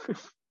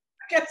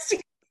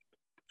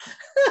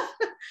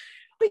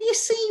 But you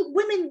see,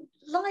 women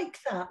like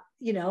that,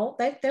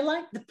 they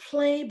like the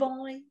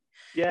Playboy,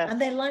 and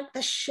they like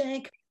the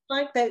shake,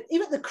 like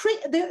even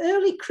the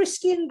early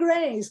Christian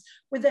Greys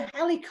with the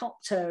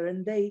helicopter,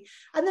 and there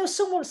was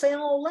someone saying,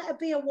 "Oh, let her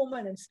be a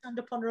woman and stand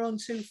up on her own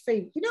 2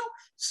 feet."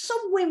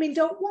 Some women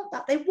don't want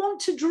that. They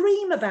want to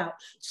dream about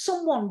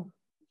someone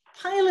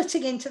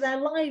piloting into their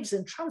lives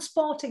and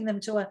transporting them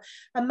to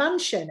a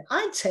mansion.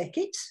 I'd take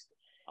it.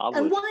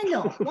 And why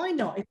not? Why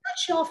not? If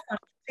that's your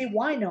fantasy,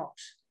 why not?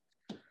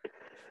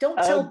 Don't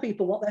tell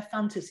people what their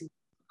fantasy is.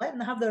 Let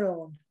them have their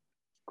own.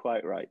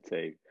 Quite right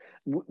too.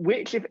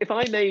 Which, if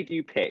I made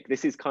you pick,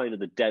 this is kind of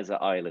the Desert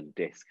Island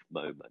Disc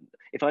moment.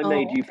 If I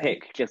made you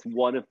pick just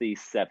one of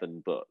these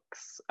 7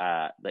 books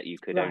that you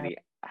could only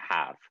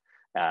have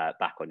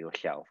back on your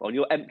shelf, on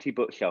your empty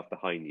bookshelf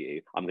behind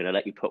you, I'm going to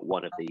let you put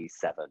one of these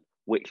 7.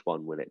 which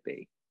one will it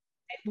be?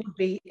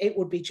 It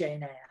would be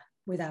Jane Eyre,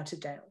 without a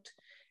doubt.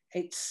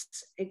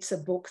 It's a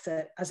book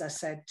that, as I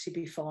said to you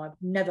before,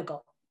 I've never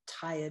got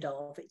tired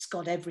of. It's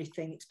got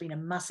everything. It's been a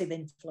massive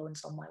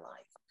influence on my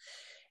life.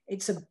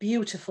 It's a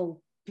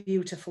beautiful,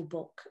 beautiful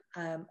book.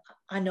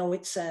 I know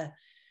it's a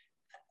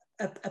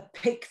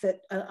pick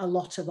that a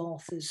lot of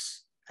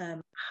authors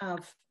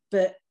have,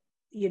 but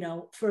you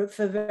know, for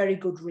very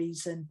good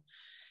reason.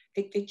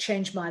 It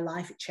changed my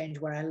life. It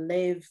changed where I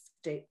lived.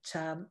 It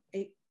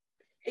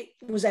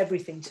was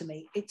everything to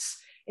me.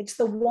 It's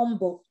the one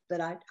book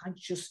that I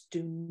just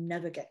do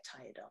never get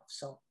tired of.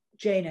 So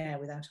Jane Eyre,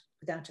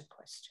 without a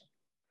question.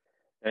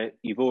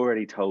 You've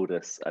already told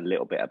us a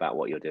little bit about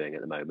what you're doing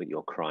at the moment,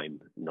 your crime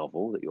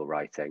novel that you're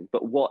writing.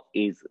 But what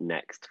is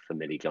next for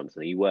Millie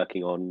Johnson? Are you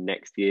working on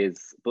next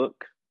year's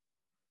book?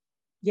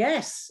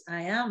 Yes,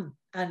 I am.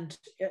 And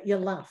you'll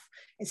laugh.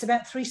 It's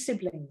about 3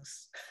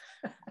 siblings.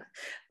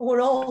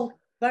 We're all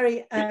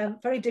very different.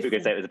 We're going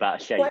to say it was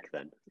about a shake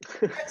then.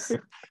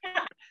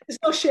 There's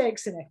no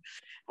shakes in it.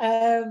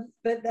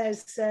 But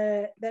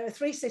there are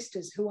 3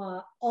 sisters who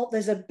are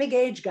there's a big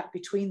age gap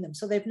between them,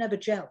 so they've never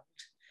gelled.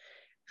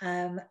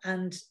 And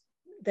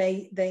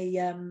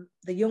the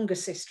younger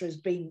sister has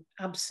been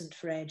absent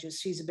for ages.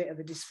 She's a bit of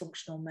a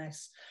dysfunctional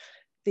mess.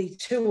 The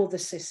 2 other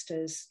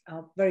sisters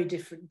are very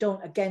different,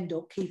 don't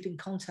keep in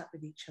contact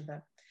with each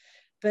other.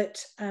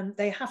 But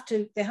they have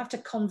to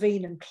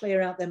convene and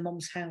clear out their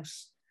mum's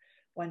house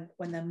when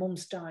their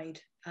mum's died.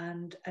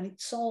 And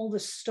it's all the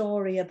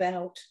story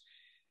about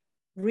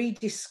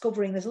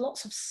rediscovering. There's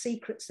lots of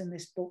secrets in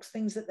this book,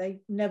 things that they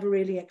never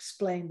really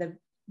explained.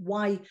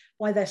 Why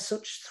they're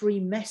such 3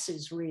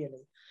 messes,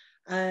 really.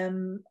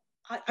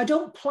 I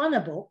don't plan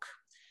a book,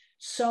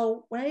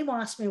 so when anyone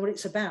asks me what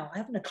it's about, I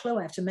haven't a clue.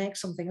 I have to make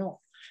something up.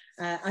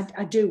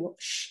 I do.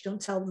 Shh,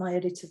 don't tell my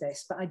editor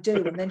this, but I do.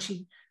 And then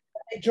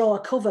they draw a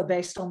cover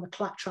based on the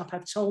claptrap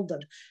I've told them.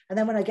 And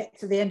then when I get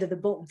to the end of the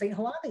book and think,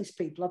 who are these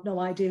people? I've no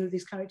idea who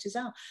these characters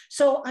are.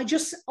 So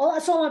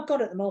that's all I've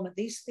got at the moment.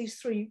 These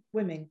 3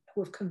 women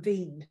who have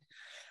convened,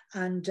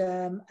 and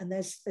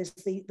there's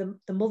the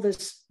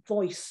mother's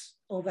voice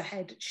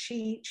overhead.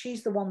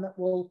 She's the one that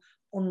will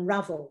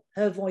unravel.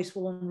 Her voice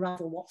will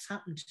unravel what's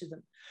happened to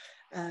them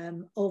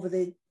over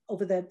the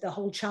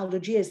whole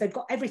childhood years. They've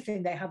got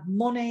everything. They have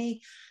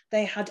money.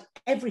 They had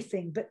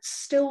everything, but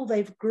still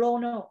they've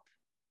grown up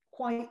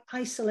quite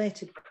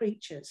isolated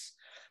creatures.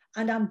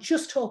 And I'm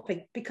just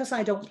hoping, because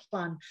I don't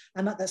plan,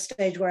 I'm at that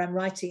stage where I'm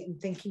writing and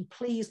thinking,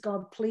 please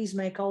God, please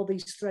make all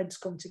these threads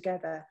come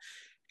together.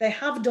 They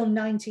have done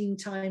 19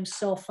 times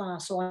so far,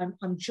 so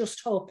I'm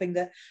just hoping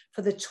that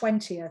for the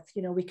 20th,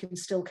 you know, we can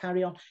still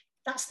carry on.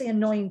 That's the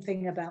annoying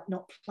thing about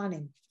not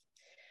planning,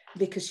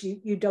 because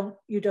you don't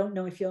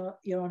know if you're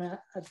on a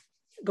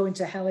going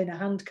to hell in a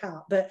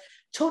handcart. But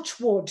touch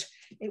wood,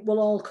 it will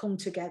all come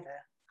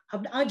together.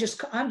 I'm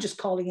just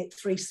calling it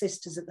 3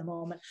 Sisters at the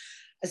moment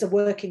as a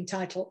working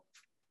title.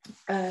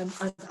 I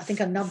think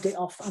I nabbed it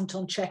off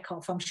Anton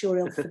Chekhov. I'm sure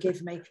he'll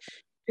forgive me,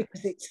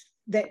 because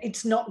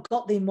it's not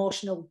got the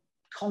emotional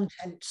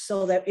content,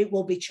 so that it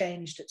will be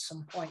changed at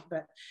some point.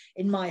 But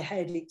in my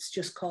head, it's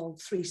just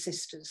called 3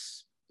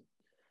 Sisters.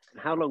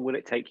 How long will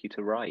it take you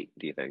to write,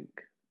 do you think?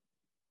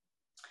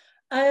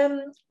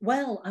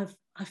 Well, I've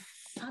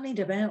fannied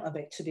about a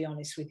bit, to be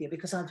honest with you,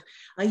 because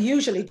I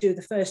usually do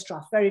the first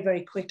draft very,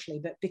 very quickly,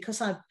 but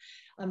because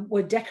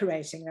we're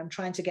decorating and I'm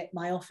trying to get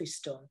my office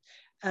done,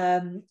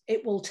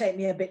 it will take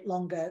me a bit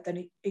longer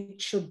than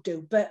it should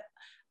do. But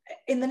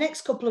in the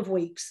next couple of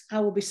weeks, I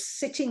will be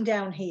sitting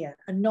down here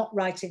and not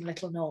writing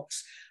little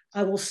notes.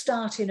 I will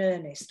start in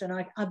earnest, and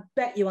I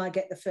bet you I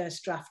get the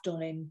first draft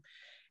done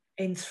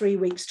in 3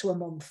 weeks to a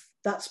month.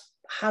 That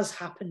has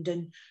happened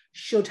and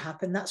should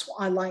happen. That's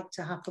what I like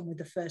to happen with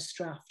the first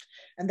draft.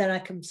 And then I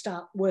can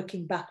start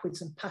working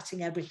backwards and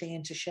patting everything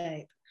into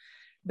shape.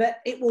 But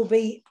it will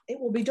be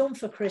done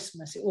for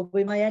Christmas. It will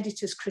be my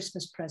editor's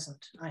Christmas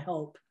present, I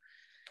hope.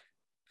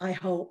 I'm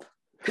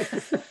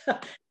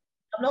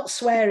not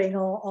swearing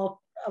or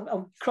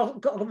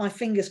got my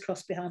fingers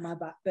crossed behind my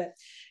back, but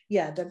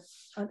yeah,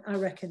 I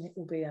reckon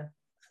it'll be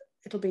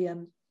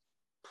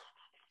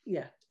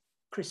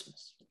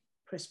Christmas,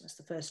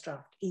 the first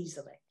draft,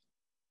 easily.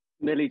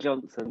 Millie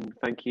Johnson,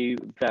 thank you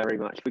very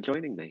much for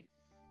joining me.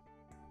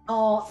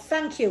 Oh,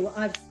 thank you.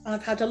 I've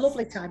had a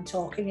lovely time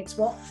talking. It's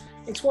what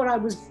I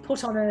was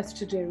put on earth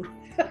to do.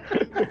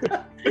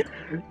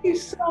 Thank you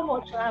so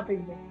much for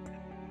having me.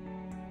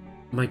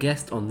 My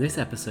guest on this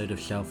episode of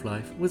Shelf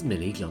Life was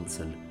Millie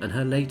Johnson, and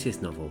her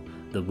latest novel,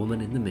 The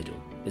Woman in the Middle,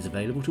 is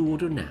available to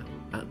order now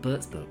at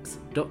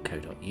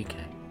burtsbooks.co.uk.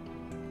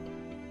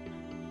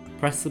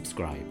 Press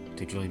subscribe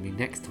to join me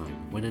next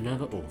time when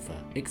another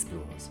author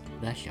explores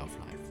their shelf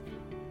life.